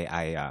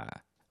 I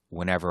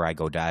whenever I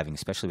go diving,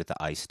 especially with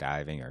the ice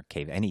diving or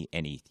cave, any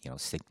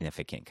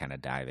significant kind of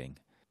diving,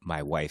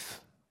 my wife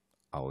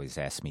always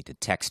asks me to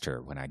text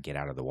her when I get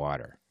out of the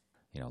water.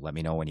 Let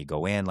me know when you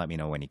go in, let me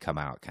know when you come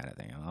out, kind of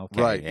thing.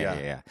 Okay, right?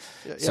 Yeah.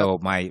 So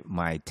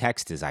my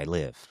text is I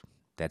lived.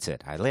 That's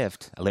it. I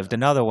lived. I lived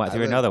another one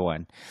through another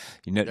one.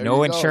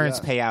 No insurance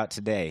payout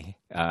today.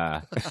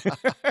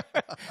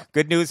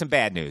 Good news and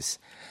bad news.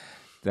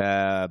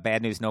 The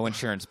bad news, no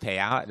insurance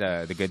payout.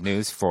 The good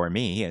news for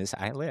me is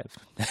I lived.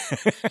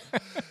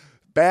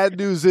 Bad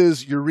news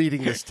is you're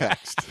reading this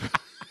text.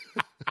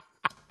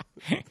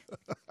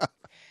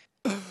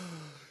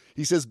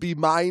 He says, be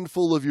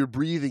mindful of your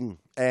breathing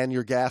and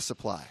your gas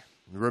supply.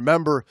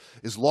 Remember,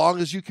 as long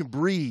as you can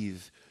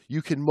breathe,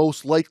 you can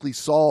most likely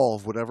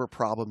solve whatever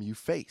problem you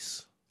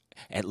face.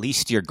 At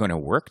least you're going to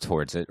work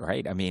towards it,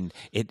 right? I mean,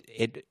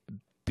 it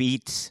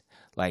beats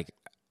like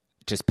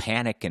just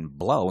panic and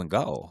blow and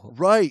go.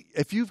 Right.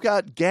 If you've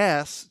got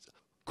gas,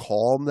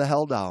 calm the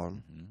hell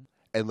down,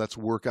 and let's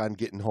work on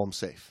getting home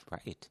safe.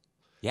 Right.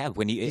 Yeah.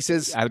 He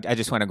says, I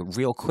just want to go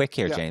real quick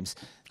here, James.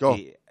 Go.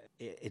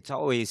 It's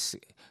always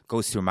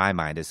goes through my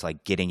mind. It's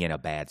like getting in a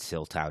bad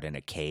silt out in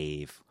a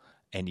cave,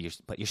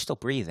 but you're still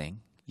breathing.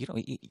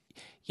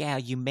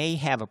 You may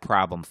have a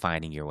problem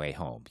finding your way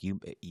home. You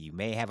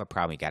may have a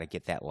problem. You got to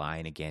get that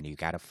line again. You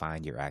got to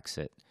find your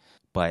exit.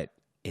 But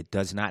it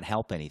does not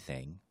help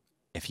anything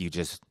if you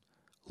just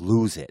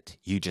lose it.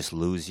 You just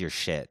lose your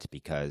shit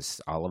because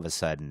all of a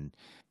sudden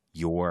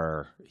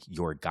your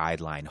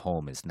guideline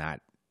home is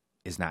not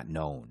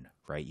known,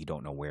 right? You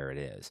don't know where it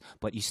is.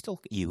 But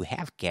you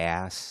have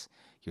gas.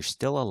 You're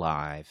still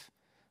alive.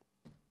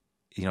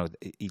 You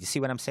see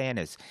what I'm saying?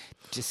 Is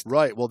just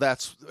right. Well,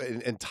 that's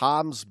and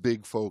Tom's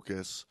big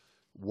focus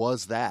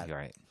was that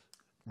right.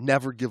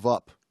 Never give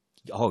up.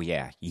 Oh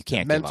yeah, you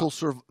can't.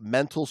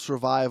 Mental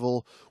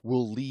survival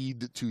will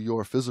lead to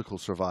your physical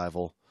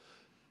survival.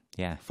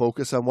 Yeah.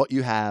 Focus on what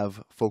you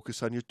have.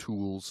 Focus on your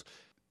tools.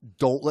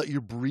 Don't let your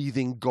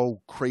breathing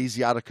go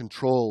crazy out of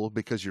control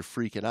because you're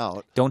freaking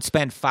out. Don't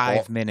spend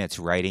 5 minutes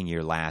writing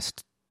your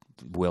last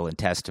will and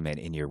testament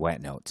in your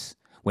wet notes.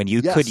 When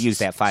you could use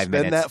that 5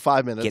 minutes. Spend that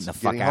 5 minutes getting the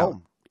fuck out.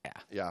 Home.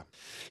 Yeah.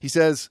 He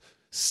says,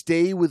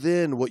 stay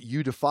within what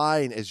you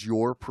define as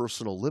your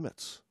personal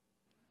limits.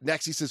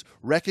 Next, he says,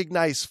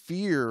 recognize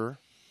fear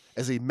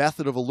as a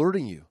method of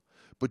alerting you,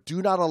 but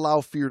do not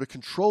allow fear to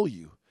control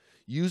you.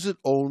 Use it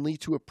only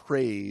to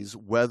appraise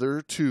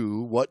whether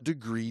to what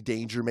degree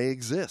danger may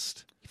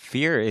exist.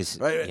 Fear is,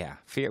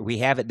 fear. We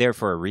have it there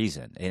for a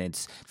reason, and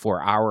it's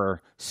for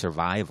our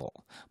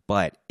survival.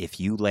 But if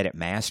you let it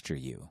master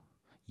you,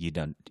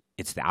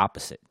 it's the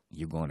opposite.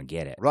 You're going to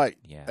get it. Right.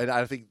 Yeah. And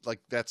I think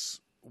that's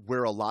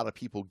where a lot of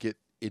people get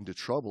into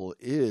trouble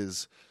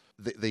is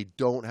they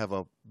don't have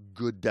a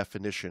good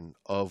definition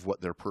of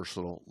what their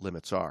personal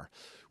limits are,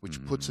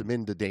 which puts them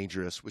into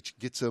dangerous, which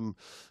gets them,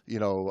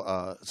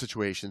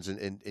 situations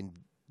and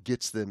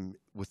gets them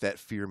with that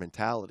fear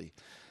mentality.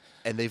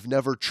 And they've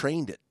never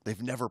trained it.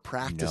 They've never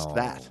practiced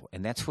that.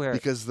 And that's where...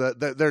 Because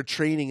their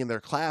training in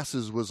their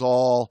classes was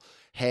all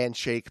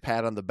handshake,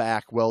 pat on the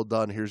back, well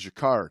done, here's your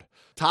card.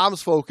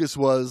 Tom's focus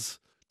was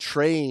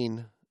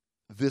train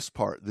this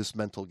part, this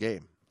mental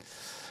game.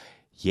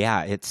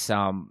 Yeah, it's...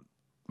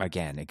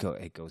 Again,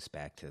 it goes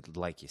back to,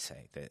 like you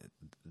say,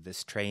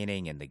 this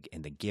training and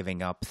the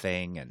giving up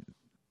thing, and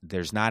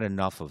there's not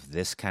enough of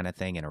this kind of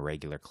thing in a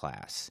regular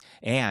class.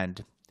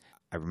 And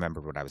I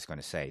remember what I was going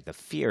to say, the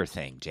fear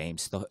thing,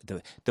 James.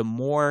 The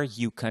more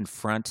you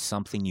confront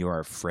something you are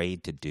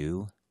afraid to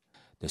do,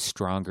 the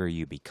stronger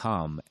you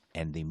become,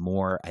 and the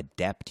more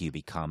adept you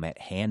become at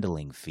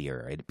handling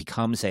fear. It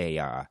becomes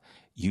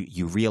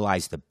you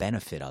realize the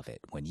benefit of it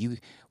when you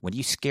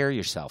scare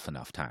yourself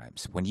enough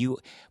times, when you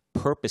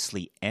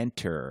purposely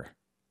enter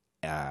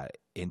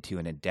into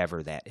an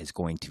endeavor that is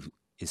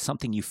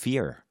something you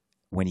fear.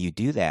 When you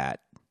do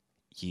that,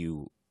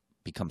 you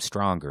become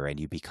stronger and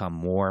you become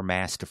more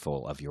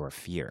masterful of your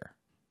fear.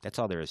 That's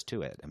all there is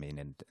to it. I mean,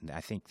 and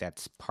I think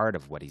that's part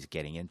of what he's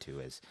getting into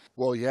is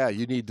Well, yeah,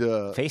 you need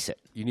to face it.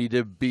 You need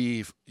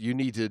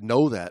to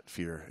know that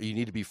fear. You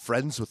need to be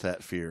friends with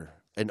that fear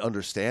and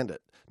understand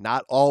it.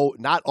 Not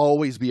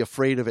always be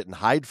afraid of it and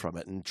hide from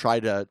it and try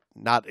to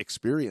not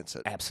experience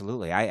it.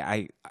 Absolutely.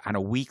 I on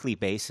a weekly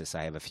basis,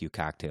 I have a few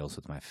cocktails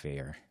with my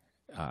fear.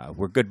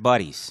 We're good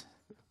buddies.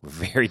 We're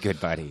very good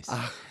buddies.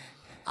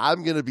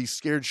 I'm going to be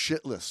scared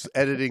shitless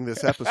editing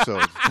this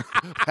episode,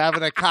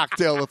 having a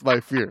cocktail with my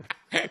fear.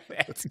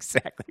 That's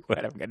exactly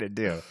what I'm going to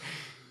do.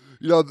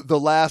 You know, the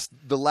last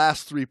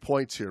 3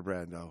 points here,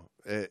 Brando,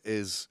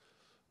 is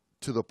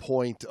to the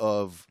point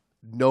of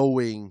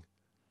knowing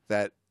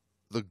that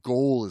the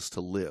goal is to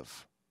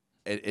live.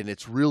 And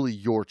it's really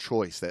your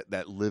choice,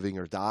 that living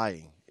or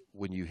dying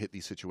when you hit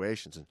these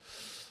situations. And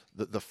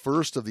the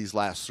first of these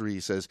last 3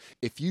 says,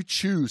 if you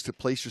choose to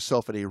place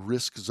yourself in a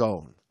risk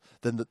zone,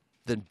 then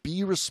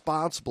be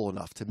responsible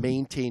enough to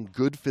maintain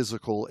good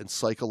physical and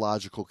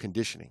psychological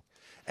conditioning,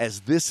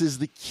 as this is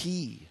the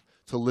key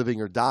to living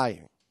or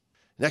dying.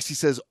 Next, he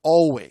says,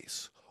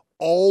 always,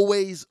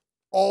 always,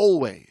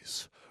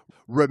 always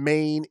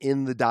remain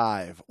in the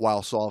dive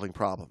while solving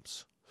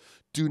problems.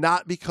 Do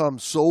not become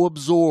so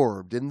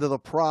absorbed into the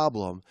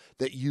problem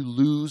that you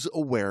lose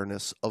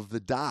awareness of the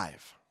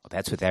dive. Well,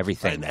 that's with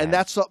everything. And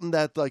that's something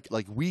that like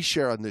we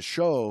share on this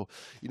show.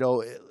 You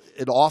know,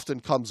 it often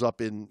comes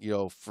up in, you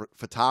know,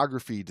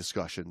 photography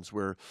discussions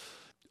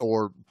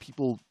or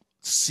people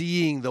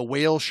seeing the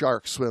whale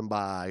shark swim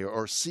by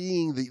or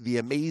seeing the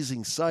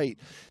amazing sight,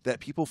 that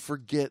people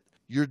forget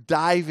you're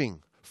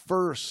diving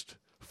first,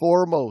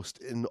 foremost,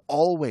 and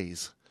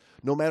always.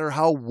 No matter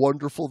how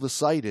wonderful the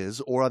sight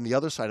is, or on the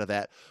other side of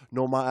that,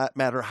 no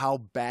matter how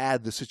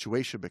bad the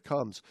situation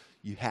becomes,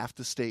 you have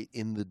to stay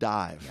in the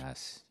dive.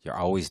 Yes, you're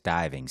always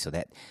diving. So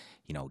that,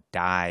 you know,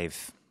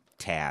 dive,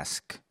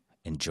 task,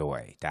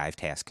 enjoy. Dive,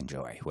 task,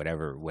 enjoy.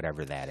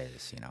 Whatever that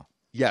is, you know.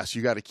 Yes,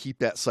 you got to keep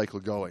that cycle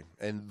going.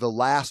 And the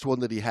last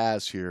one that he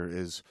has here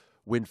is,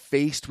 when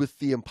faced with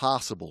the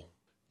impossible,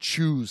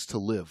 choose to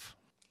live.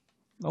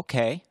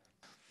 Okay.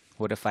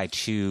 What if I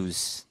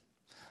choose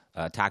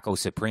Taco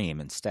Supreme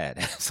instead?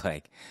 It's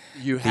like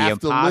you have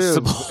to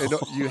live.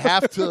 You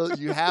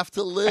have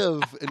to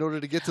live in order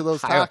to get to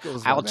those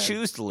tacos. I'll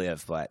choose to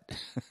live, but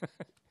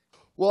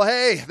well,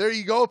 hey, there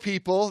you go,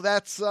 people.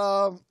 That's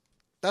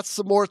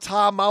some more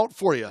Tom Mount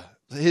for you.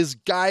 His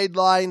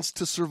guidelines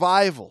to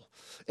survival,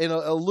 and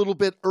a little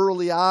bit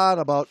early on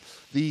about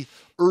the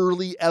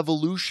early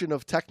evolution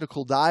of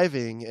technical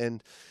diving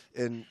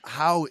and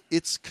how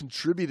it's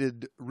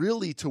contributed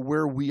really to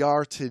where we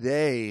are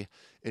today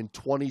in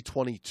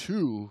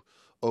 2022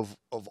 of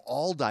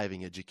all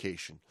diving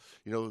education.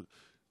 You know,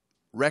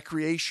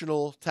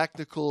 recreational,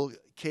 technical,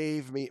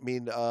 cave. I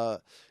mean,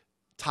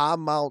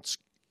 Tom Mount's,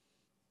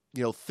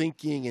 you know,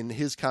 thinking and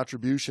his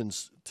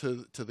contributions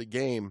to the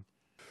game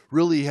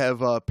really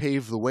have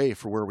paved the way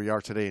for where we are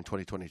today in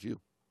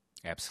 2022.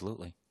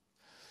 Absolutely.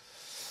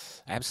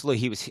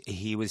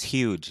 He was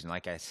huge, and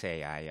like I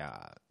say,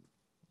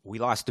 we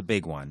lost a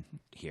big one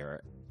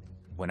here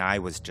when I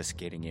was just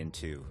getting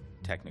into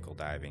technical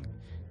diving.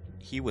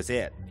 He was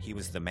it. He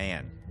was the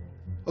man.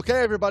 Okay,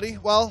 everybody.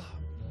 Well,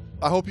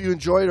 I hope you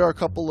enjoyed our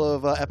couple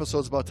of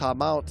episodes about Tom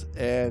Mount,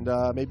 and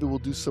maybe we'll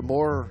do some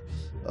more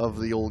of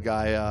the old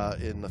guy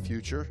in the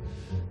future.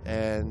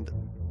 And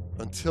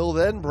until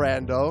then,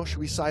 Brando, should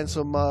we sign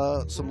some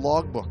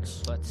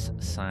logbooks? Let's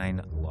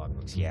sign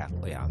logbooks. Yeah.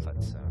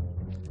 Let's.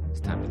 It's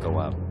time to go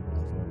up.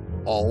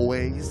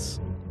 Always,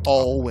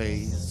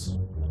 always,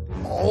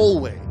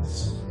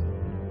 always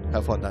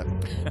have fun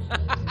diving.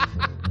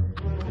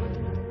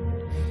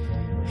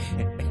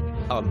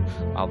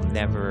 I'll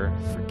never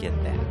forget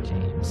that,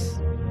 James.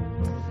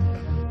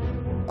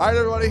 All right,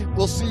 everybody.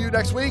 We'll see you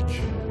next week.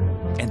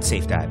 And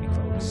safe diving,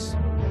 folks.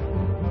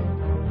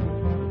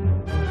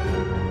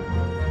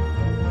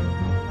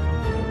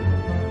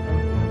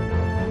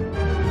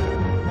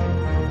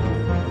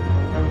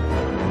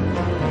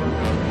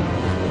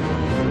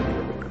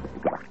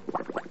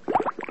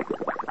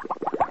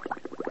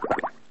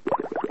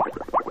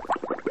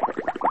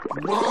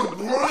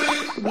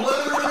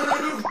 Great